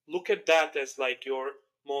like, look at that as like your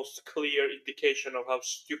most clear indication of how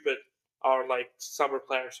stupid our like summer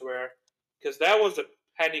players were, because that was a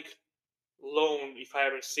panic loan if I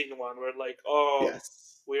ever seen one. Where like,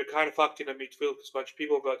 we're kind of fucked in the midfield because a bunch of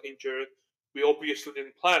people got injured. We obviously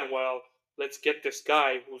didn't plan well. Let's get this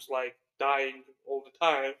guy who's like dying all the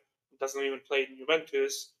time, doesn't even play in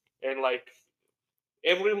Juventus. And like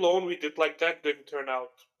every loan we did like that didn't turn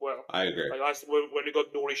out well. I agree. Like when we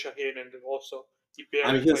got Nuri Sahin, and then also he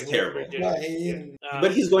was terrible.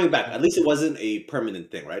 But he's going back. At least it wasn't a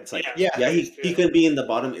permanent thing, right? It's like he could be in the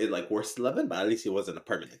bottom in like worst 11, but at least it wasn't a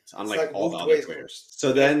permanent. Unlike like all the other players.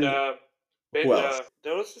 So then who else?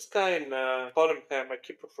 There was this guy in Tottenham. I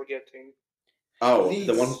keep forgetting. Oh, Leeds.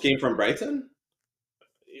 The one who came from Brighton.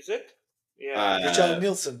 Is it? Yeah. Richard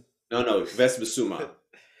Nielsen. No, Ves Bissouma.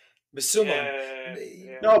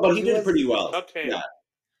 No, but he did pretty well. Yeah.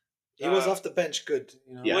 He was off the bench good.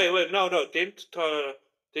 Wait, no.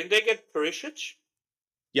 Didn't they get Perisic?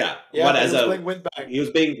 Yeah, but as he was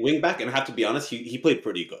playing wing back, and I have to be honest, he played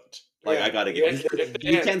pretty good. Like I gotta give him.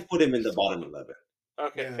 You can't put him in the bottom 11.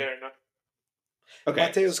 Okay, fair enough. Okay.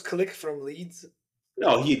 Mateus Click from Leeds.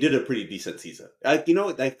 No, he did a pretty decent season. You know,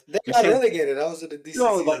 like They you got can't. relegated. That was a decent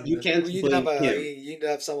No, but season. you I think can't we need to have blame him. you need to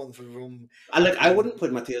have someone from. I wouldn't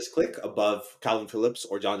put Matthias Click above Calvin Phillips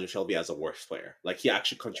or John Shelby as a worst player. Like he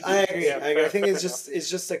actually I contributed. agree. Yeah, I agree. I think fair it's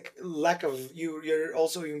just like lack of you. You're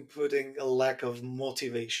also inputting a lack of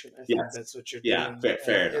motivation. I think Yes. that's what you're Yeah. doing.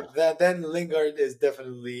 Fair And enough. then Lingard is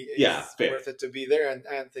definitely Yeah. Fair. worth it to be there, and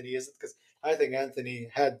Anthony isn't because I think Anthony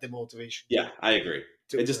had the motivation. Yeah, I agree.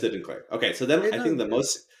 It just play. didn't click. Okay, so then I think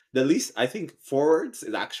the least, I think forwards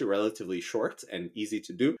is actually relatively short and easy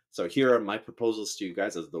to do. So here are my proposals to you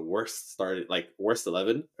guys as the worst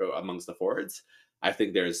 11 amongst the forwards. I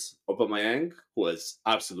think there's Aubameyang, who was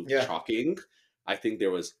absolutely shocking. I think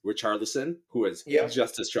there was Richarlison, who was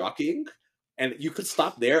just as shocking. And you could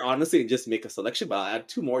stop there, honestly, and just make a selection, but I'll add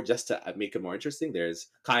two more just to make it more interesting. There's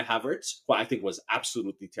Kai Havertz, who I think was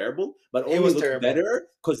absolutely terrible, but only looked better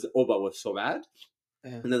because Oba was so bad.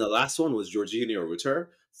 Yeah. And then the last one was Jorginho Rutter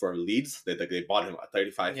for Leeds. They bought him at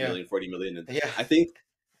 35 million, 40 million. And I think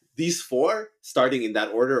these four, starting in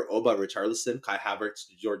that order, Oba, Richarlison, Kai Havertz,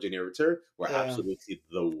 Jorginho Rutter, were absolutely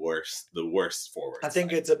the worst forwards. I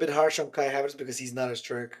think it's a bit harsh on Kai Havertz because he's not a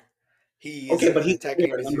striker. But he's attacking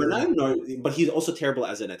number 9, but he's also terrible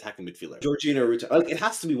as an attacking midfielder. Jorginho Rutter, like it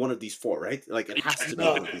has to be one of these four, right? Like it has to be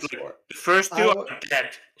one of these four. The first two are dead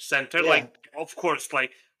center. Like of course,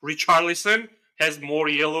 like Richarlison has more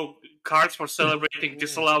yellow cards for celebrating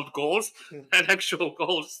disallowed goals than actual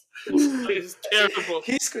goals. It's terrible.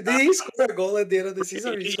 Did he score a goal at the end of the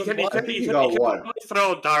season? He can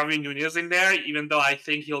throw Darwin Núñez in there, even though I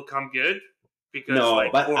think he'll come good. Because, no,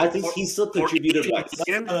 but I think he still contributed like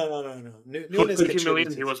no. For 50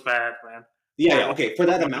 million, he was bad, man. Yeah, okay, for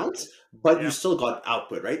that amount, but you still got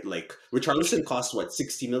output, right? Like Richarlison cost what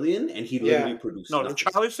 60 million, and he literally produced. No,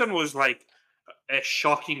 Richarlison was like a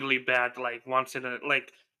shockingly bad, like once in a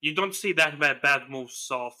like you don't see that bad moves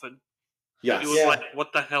so often. Yeah, it was like,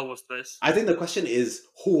 what the hell was this? I think the question is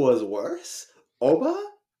who was worse, Oba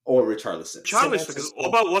or Richarlison? Richarlison,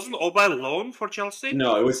 wasn't Oba loan for Chelsea?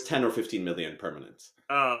 No, it was 10 or 15 million permanent.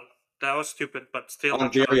 Oh, that was stupid, but still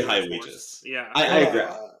on very high wages. Yeah, I agree.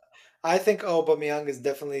 I think Aubameyang is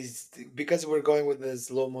definitely, because we're going with this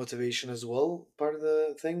low motivation as well, part of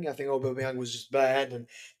the thing. I think Aubameyang was just bad and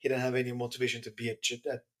he didn't have any motivation to be at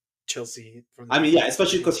Chelsea.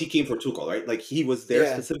 Especially because he came for Tuchel, right? Like he was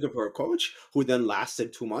there specifically for a coach who then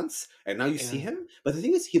lasted 2 months, and now you see him. But the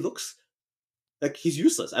thing is, he looks like he's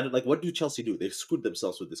useless. What do Chelsea do? They screwed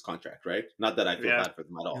themselves with this contract, right? Not that I feel bad for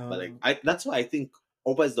them at all, but that's why I think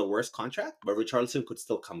Oba is the worst contract, but Richarlison could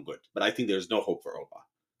still come good. But I think there's no hope for Oba.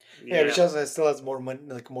 Yeah, Richarlison still has more money,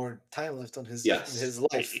 more time left on his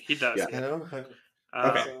life. He does. You know.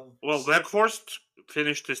 Okay. Well, Weghorst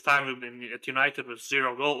finished his time at United with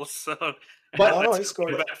 0 goals. So but he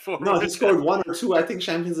scored. He scored 1 or 2. I think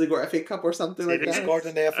Champions League or FA Cup or something like that. He scored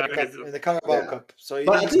in the FA Cup, in the Carabao Cup. So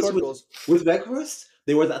he scored goals. With Weghorst,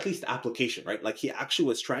 there was at least application, right? Like he actually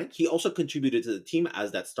was trying. He also contributed to the team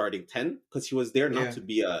as that starting 10 because he was there not to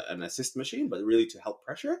be an assist machine, but really to help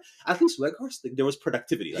pressure. At least Weghorst, there was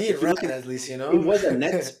productivity. He ran at least, It was a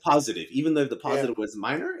net positive, even though the positive was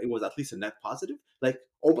minor. It was at least a net positive. Like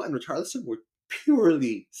Oba and Richarlison were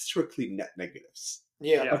strictly net negatives.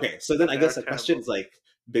 Yeah. Okay, so then I guess the question is like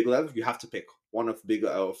Big Lev, you have to pick one of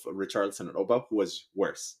Richarlison and Oba. Who was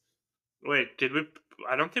worse? Wait, did we?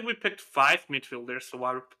 I don't think we picked 5 midfielders, so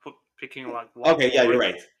why are we picking like 1? Okay, yeah, you're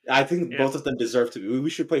right. I think both of them deserve to be. We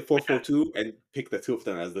should play 4-4-2 and pick the 2 of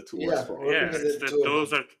them as the 2 worst forwards. Yeah,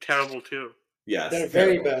 those are terrible too. Yes, they're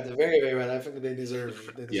very bad. They're very, very bad. I think they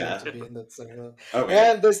deserve to be in that second.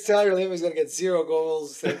 Okay. And this Tyler Lim is going to get 0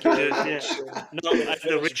 goals. Thank you very much. No,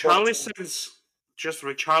 Richarlison's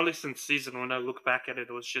season, when I look back at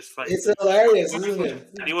it, was just like... It's hilarious, isn't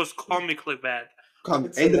it? It was comically bad.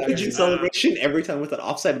 And the pigeon celebration every time with an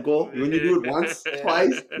offside goal. When you do it once,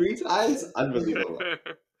 twice, 3 times, unbelievable.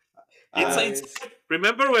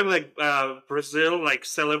 Remember when Brazil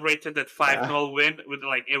celebrated that 5-0 win with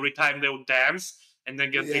every time they would dance and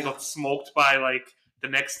then they got smoked by the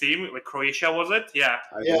next team, Croatia, was it? Yeah.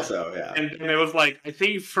 I think so, yeah. And it was I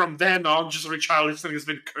think from then on, just Richarlison has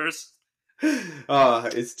been cursed. Oh,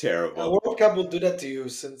 it's terrible. The World Cup will do that to you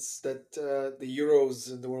since the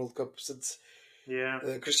Euros in the World Cup, since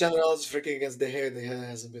Cristiano Ronaldo's freaking against De Gea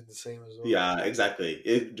hasn't been the same as well. Yeah, exactly.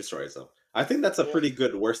 It destroys them. I think that's a pretty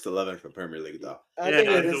good worst 11 for Premier League, though. We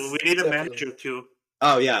need a manager too.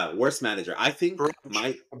 Oh yeah, worst manager. I think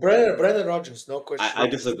Brendan Rodgers, no question. I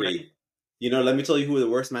disagree. Let me tell you who the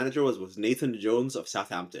worst manager was Nathan Jones of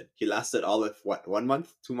Southampton. He lasted all of 1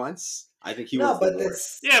 month, 2 months. I think he No, was the but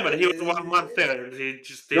worst. Yeah, but he was 1 month there. He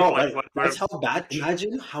just did No, like but whatever. that's how bad.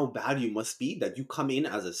 Imagine how bad you must be that you come in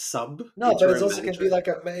as a sub no, but it's interim also can be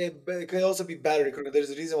manager. like it can also be bad recruitment.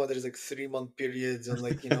 There's a reason why there's like 3 month periods and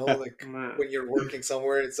like like Mm. when you're working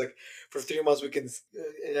somewhere, it's like for 3 months we can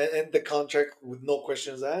end the contract with no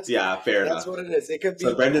questions asked. Yeah, fair That's enough. what it is. It could be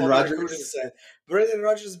So Brendan on the recruiting Rodgers. side. Brendan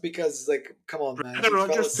Rodgers because like come on man, Brendan he fell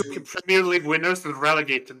Rodgers took asleep Premier League winners and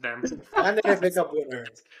relegated them. and the FA Cup winner.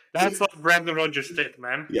 That's what Brendan Rodgers did,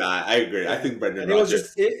 man. Yeah, I agree. I Yeah, think Brendan and it was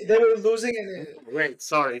Rodgers. just they were losing and Wait,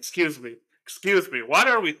 sorry, excuse me. What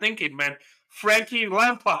are we thinking, man? Frankie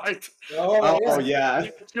Lampard. Oh yeah.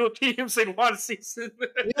 Two teams in one season.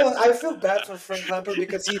 I feel bad for Frank Lampard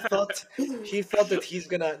because he thought that he's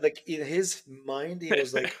gonna like in his mind he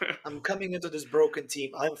was like, I'm coming into this broken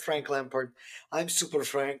team. I'm Frank Lampard. I'm Super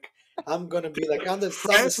Frank. I'm gonna be like I'm the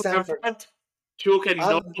Frank Stanford. Lampard took a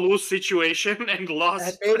I'm- no-lose situation and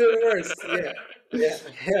lost. And made it worse.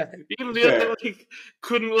 Yeah. He literally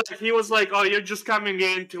couldn't like. He was like, "Oh, you're just coming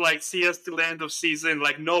in to like see us till the end of season.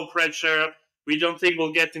 Like, no pressure. We don't think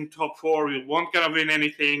we'll get in top 4. We won't gonna win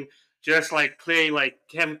anything. Just like play, like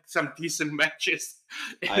have some decent matches."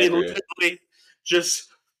 And I he agree. literally just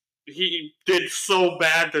he did so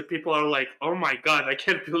bad that people are like, "Oh my god, I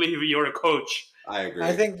can't believe you're a coach." I agree.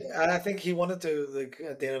 I think he wanted to like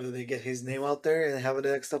at the end of the day get his name out there and have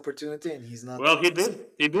the next opportunity, and he's not. Well, he did.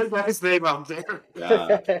 He did get his name out there.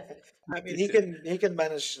 Yeah. I mean, he can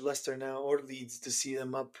manage Leicester now or Leeds to see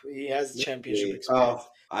them up. He has championship Maybe. experience. Oh,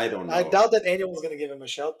 I don't know. I doubt that anyone's going to give him a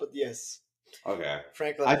shout, but yes, Okay.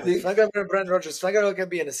 Frank I Lampard. think- Frank Lampard and Brandon Rodgers. Frank Lampard can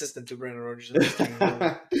be an assistant to Brandon Rodgers. And this team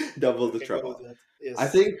Double the can go trouble. with that. Yes. I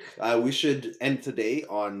think we should end today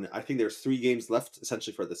on. I think there's 3 games left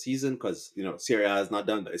essentially for the season because Serie A is not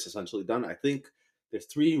done, but it's essentially done. I think there's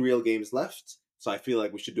 3 real games left, so I feel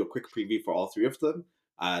like we should do a quick preview for all 3 of them.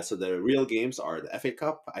 So the real games are the FA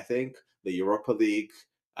Cup, I think, the Europa League,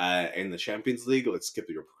 and the Champions League. Let's skip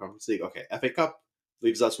the Europa Conference League. Okay, FA Cup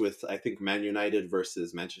leaves us with I think Man United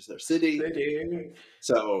versus Manchester City.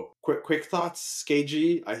 So quick thoughts,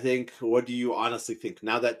 KG. I think. What do you honestly think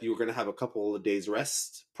now that you're going to have a couple of days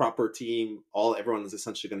rest, proper team, everyone is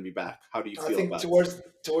essentially going to be back? How do you feel I think about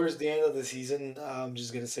towards the end of the season, I'm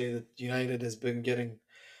just going to say that United has been getting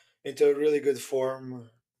into a really good form.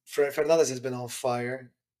 Fernandes has been on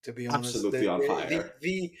fire. To be honest, Absolutely on fire.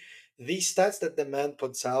 The stats that the man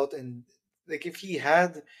puts out, and like if he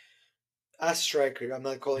had a striker, I'm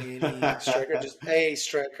not calling any striker, just a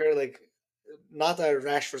striker, like not a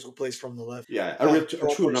Rashford who plays from the left. Yeah, a true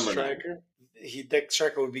proper number 9. striker. That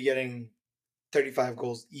striker would be getting 35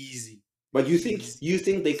 goals easy. But you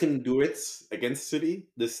think they can do it against City?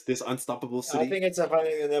 This unstoppable City? I think it's a final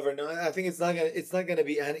you never know. I think it's not gonna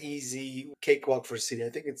be an easy cakewalk for City. I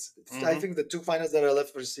think I think the 2 finals that are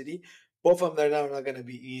left for City, both of them are now not gonna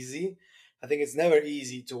be easy. I think it's never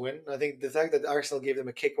easy to win. I think the fact that Arsenal gave them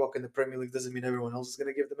a cakewalk in the Premier League doesn't mean everyone else is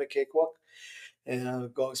gonna give them a cakewalk. And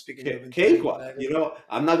speaking of cakewalk,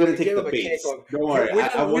 I'm not gonna take the bait. Don't worry,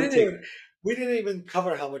 I won't take. We didn't even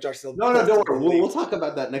cover how much Arsenal. No, don't worry. We'll talk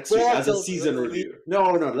about that next week as a season review.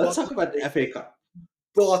 No. Let's talk about the FA Cup.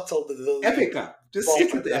 Bottled the FA Cup. Just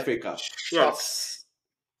stick with the FA Cup. Yes.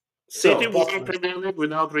 City won Premier League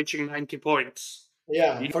without reaching 90 points.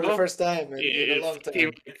 Yeah, for the first time in a long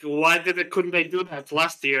time. Why couldn't they do that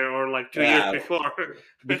last year or like 2 years before?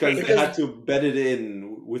 Because they had to bet it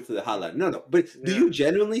in with the Haaland. No. But do you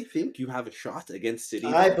genuinely think you have a shot against City?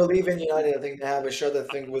 I believe in United. I think they have a shot. I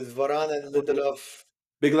think with Varane and Lindelof.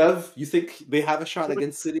 Big Lev, you think they have a shot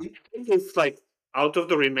against City? I think it's like out of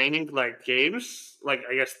the remaining like games, like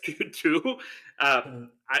I guess 2-2,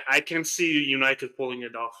 I can see United pulling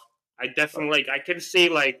it off. I definitely I can see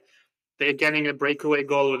like they're getting a breakaway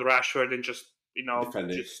goal with Rashford and just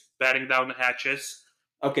Defending. just batting down the hatches.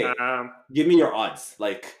 Okay, give me your odds.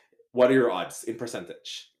 Like, what are your odds in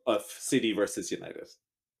percentage of City versus United?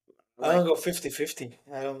 I'm gonna go 50-50.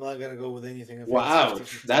 I'm not gonna go with anything. Wow,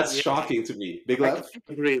 that's shocking to me. Big Lev?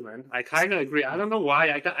 I agree, man. I kind of agree. I don't know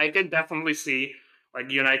why. I can definitely see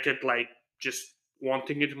like United like just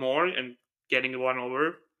wanting it more and getting one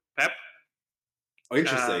over Pep. Oh,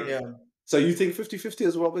 interesting. Yeah. So you think 50-50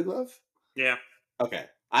 as well, Big Lev? Yeah. Okay.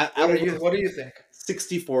 What do you think?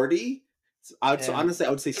 60-40. So honestly, I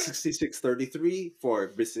would say 66-33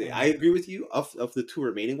 for City. I agree with you. Of the 2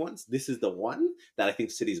 remaining ones, this is the one that I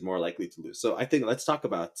think City is more likely to lose. So I think let's talk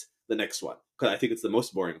about the next one because I think it's the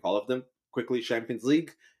most boring of all of them. Quickly, Champions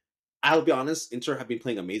League. I'll be honest, Inter have been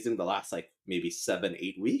playing amazing the last like maybe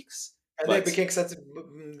 7-8 weeks. And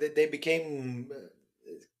they became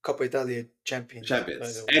Coppa Italia champions.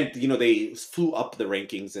 And they flew up the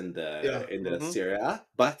rankings in the Serie A,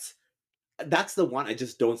 but that's the one I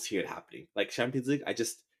just don't see it happening. Like Champions League,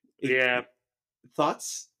 Yeah.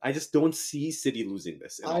 thoughts. I just don't see City losing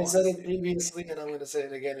this. In I all said it honesty, previously, and I'm going to say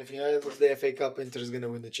it again. If United wins the FA Cup, Inter's going to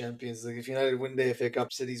win the Champions League. If United win the FA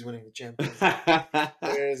Cup, City's winning the Champions League.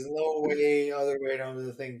 There's no way other way around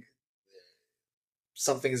to think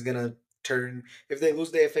something is going to turn. If they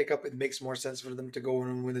lose the FA Cup, it makes more sense for them to go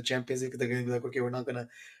and win the Champions League. They're going to be like, okay, we're not going to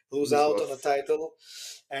lose Lose out on a both. title.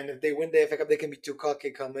 And if they win the FA Cup, they can be too cocky,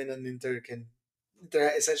 come in, and Inter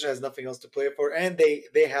essentially has nothing else to play for, and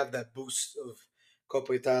they have that boost of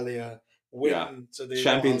Coppa Italia Yeah, win, so they know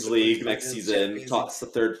how Champions to play League for next the season, Champions League. the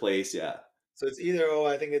third place. Yeah, So it's either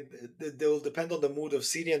I think it will depend on the mood of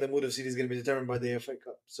City, and the mood of City is going to be determined by the FA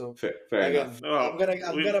Cup. So fair enough. again, Oh, I'm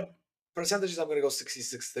gonna percentages. I'm gonna go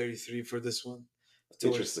 66-33 for this one. Towards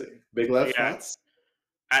Interesting. City. Big Lev, Yeah. thoughts?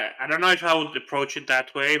 I don't know if I would approach it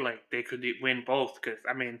that way. Like they could win both, because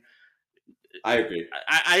I mean, I agree.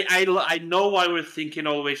 I know why we're thinking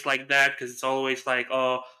always like that, because it's always like,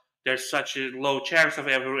 oh, there's such a low chance of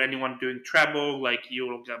anyone doing treble, like you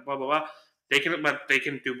will get blah blah blah. They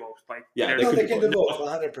can do both. Like Yeah, there's They can do both, no-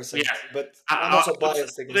 100%. Yeah. But I'm also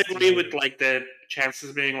biased I against agree with United. like the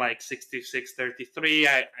chances being like 66-33.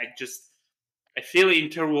 I feel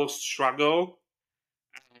Inter will struggle,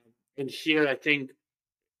 and here I think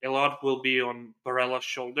a lot will be on Barella's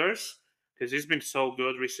shoulders, because he's been so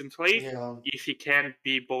good recently. Yeah. If he can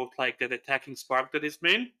be both like that attacking spark that he's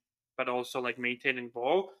been, but also like maintaining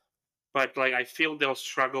ball. But like I feel they'll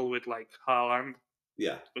struggle with like Haaland,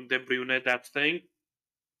 Yeah, with De Bruyne, that thing.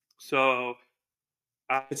 So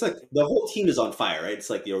it's like the whole team is on fire, right? It's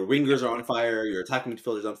like your wingers are on fire, your attacking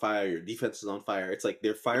midfielders on fire, your defense is on fire. It's like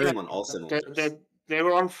they're firing on all cylinders. they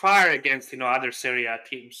were on fire against other Serie A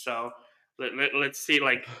teams. So let's see.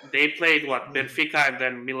 Like they played what Benfica and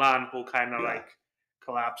then Milan, who kind of Yeah. like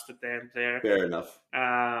collapsed at the end there. Fair enough.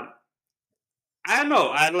 I don't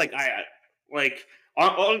know.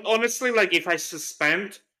 Honestly, like if I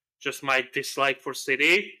suspend just my dislike for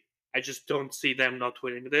City, I just don't see them not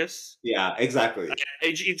winning this. Yeah, exactly.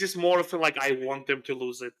 It's just more of like I want them to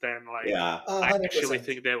lose it than like Yeah, I actually 100%.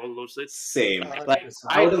 think they will lose it. same. 100%. Like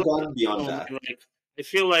I would have gone beyond that. Like, I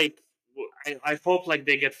feel like I hope like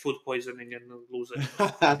they get food poisoning and lose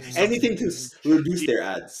it. Anything to reduce their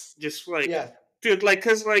ads. Just like Yeah. dude, like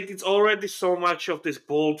because like it's already so much of this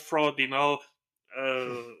bold fraud,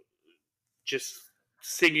 just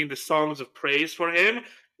singing the songs of praise for him.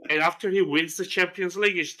 And after he wins the Champions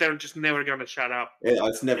League, they're just never gonna shut up. Yeah,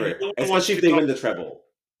 it's never, No one wants especially if to they talk- win the treble.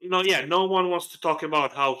 No one wants to talk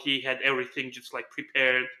about how he had everything just like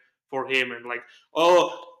prepared for him, and like,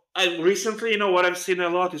 I recently, what I've seen a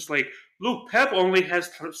lot is like, look, Pep only has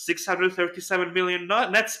 637 million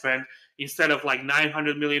net spend instead of like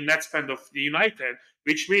 900 million net spend of the United,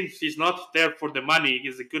 which means he's not there for the money.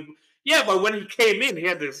 He's a good, yeah, but when he came in, he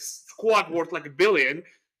had this squad worth like $1 billion.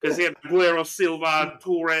 Because he had Aguero, Silva,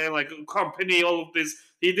 Toure, like company, all of this.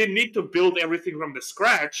 He didn't need to build everything from the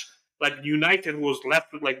scratch. Like United was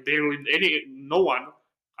left with like barely no one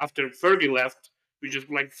after Fergie left. We just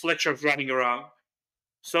like Fletcher's running around.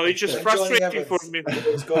 So it's just And Johnny frustrating for Evans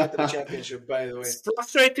me. was going to the championship, by the way. It's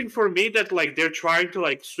frustrating for me that like they're trying to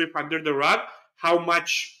like sweep under the rug how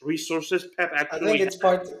much resources Pep I actually think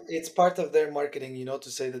it's part of their marketing, to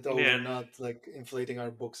say that Yeah. we're not like inflating our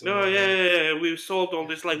books. No, yeah. We sold all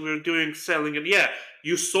this like we were selling it. Yeah,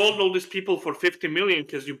 you sold all these people for 50 million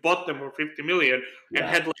because you bought them for 50 million and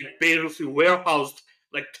had like basically warehoused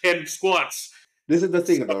like 10 squads. This is the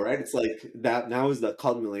thing though, right? It's like that now is the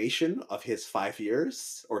culmination of his 5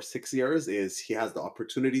 years or 6 years is he has the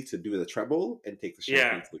opportunity to do the treble and take the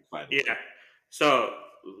Champions League final. Yeah. So,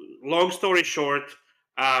 long story short,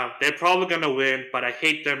 they're probably gonna win, but I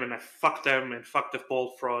hate them and I fuck them and fuck the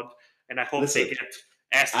ball fraud, and I hope they get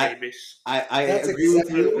ass babies. I That's agree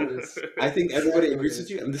exactly with what it you. is. I think everybody Exactly agrees what it with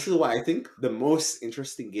you, and this is why I think the most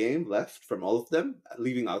interesting game left from all of them,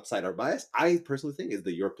 leaving outside our bias, I personally think is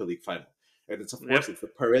the Europa League final. And it's, of course, it's the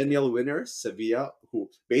perennial winner, Sevilla, who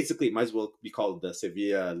basically might as well be called the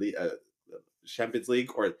Sevilla Champions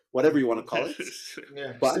League or whatever you want to call it.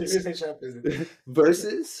 Yeah, But Champions League.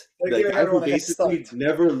 versus Like the giving guy who everyone a head basically start.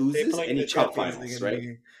 never They loses played any the cup Champions League finals, in the right?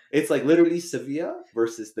 beginning. It's like literally Sevilla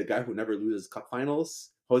versus the guy who never loses cup finals,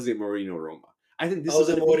 Jose Mourinho Roma. I think this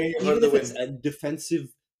Jose is going to Mourinho be, for even the if it's win. a defensive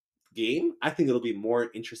game. I think it'll be more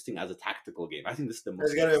interesting as a tactical game. I think this is the most.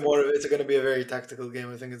 It's gonna be more. It's gonna be a very tactical game.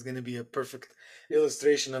 I think it's gonna be a perfect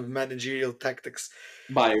illustration of managerial tactics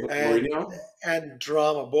By and Mourinho.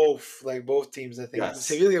 drama. Both teams. I think Yes.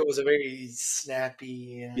 Sevilla was a very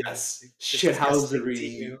snappy and Yes. disgusting Shithousery.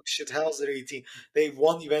 team. Shithousery team. They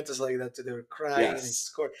won Juventus like that too. They were crying and they Yes.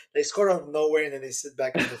 scored. They scored out of nowhere and then they sit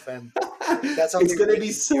back and defend. That's how It's they gonna win be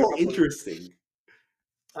the so Europa League. interesting.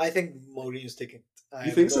 I think Mourinho's taking it. I You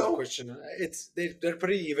have think no so? question. They're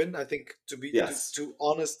pretty even. I think Yes. to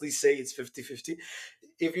honestly say it's 50-50.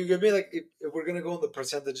 If you give me like if we're gonna go on the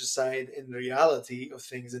percentages side in reality of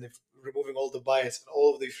things and if removing all the bias and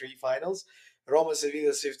all of the three finals, Roma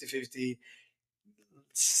Sevilla is 50-50.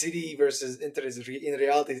 City versus Inter is in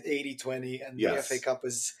reality is 80-20 and the FA Yes. Cup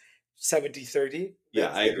is 70-30. Yeah,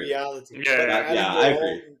 That's I the agree. reality. Yeah. I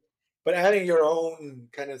agree. But adding your own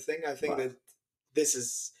kind of thing, I think But that this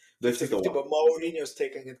is this is the 50-50, one. but Mourinho's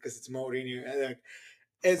taking it because it's Mourinho. And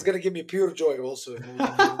it's going to give me pure joy also if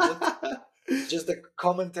Mourinho wins it. Just the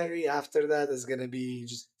commentary after that is going to be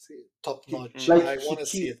just top notch. Like I want to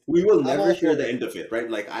see it. we will I'm never all hear for the it. end of it, right?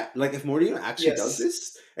 Like if Mourinho actually does Yes.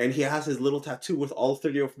 this and he has his little tattoo with all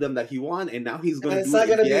 30 of them that he won, and now he's And going to it's do not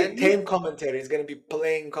it going to again. be tame commentary. It's going to be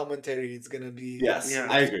playing commentary. It's going to be. Yes, Yeah.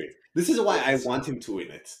 I agree. This is why I Yes. want him to win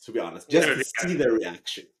it, to be honest, just Yeah. to see their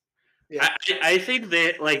reaction. Yeah. I think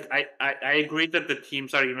that I agree that the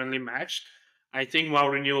teams are evenly matched. I think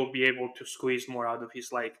Mourinho will be able to squeeze more out of his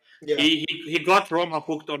Yeah. he got Roma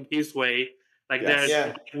hooked on his way. Like Yes.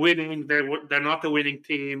 they're winning, they're not a winning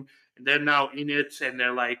team. They're now in it, and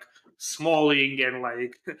they're like Smalling and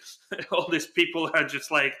like all these people are just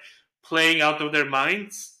like playing out of their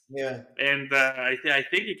minds. Yeah. And I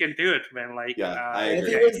think he can do it, man. Like Yeah, I And if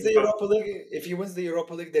agree. he wins the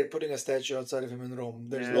Europa League, they're putting a statue outside of him in Rome.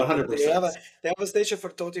 There's Yeah. no 100%. they have a statue for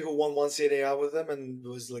Totti who won one Serie A with them and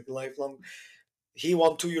was like lifelong. He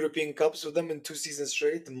won 2 European Cups with them in 2 seasons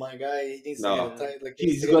straight. My guy, he needs to No. get a title. Like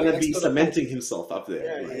He's to get going to next be to the Pope. cementing himself up there.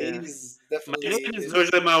 Yeah, Like, he's my definitely. name is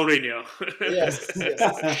Jose Mourinho. Yes.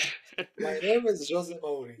 My name is Jose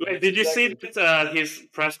Mourinho. Wait, That's did you exactly- see his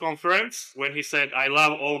press conference when he said, "I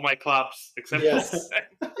love all my clubs except Yes.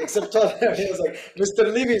 Except Tottenham. He was like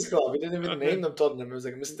Mr. Levy's club. He didn't even name them Tottenham. It was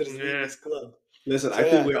like Mr. Levy's club. Listen, So, I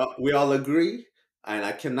think yeah. we all agree, and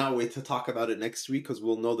I cannot wait to talk about it next week because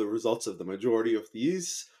we'll know the results of the majority of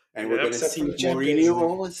these, and we're Yep. going to Except see for the what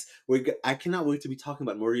Champions Mourinho. I cannot wait to be talking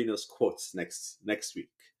about Mourinho's quotes next week.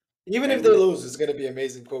 Even And if they lose, it's going to be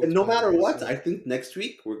amazing quotes. And no by the matter way, what, so- I think next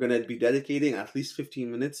week we're going to be dedicating at least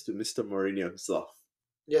 15 minutes to Mr. Mourinho himself.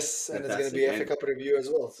 Yes, and it's going to be Fantastic. FA Cup review as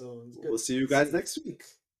well. So it's good. We'll see you guys next week.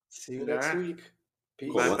 See you next Yeah. week.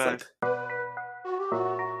 Peace. Cool, one Bye-bye.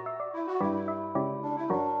 sec.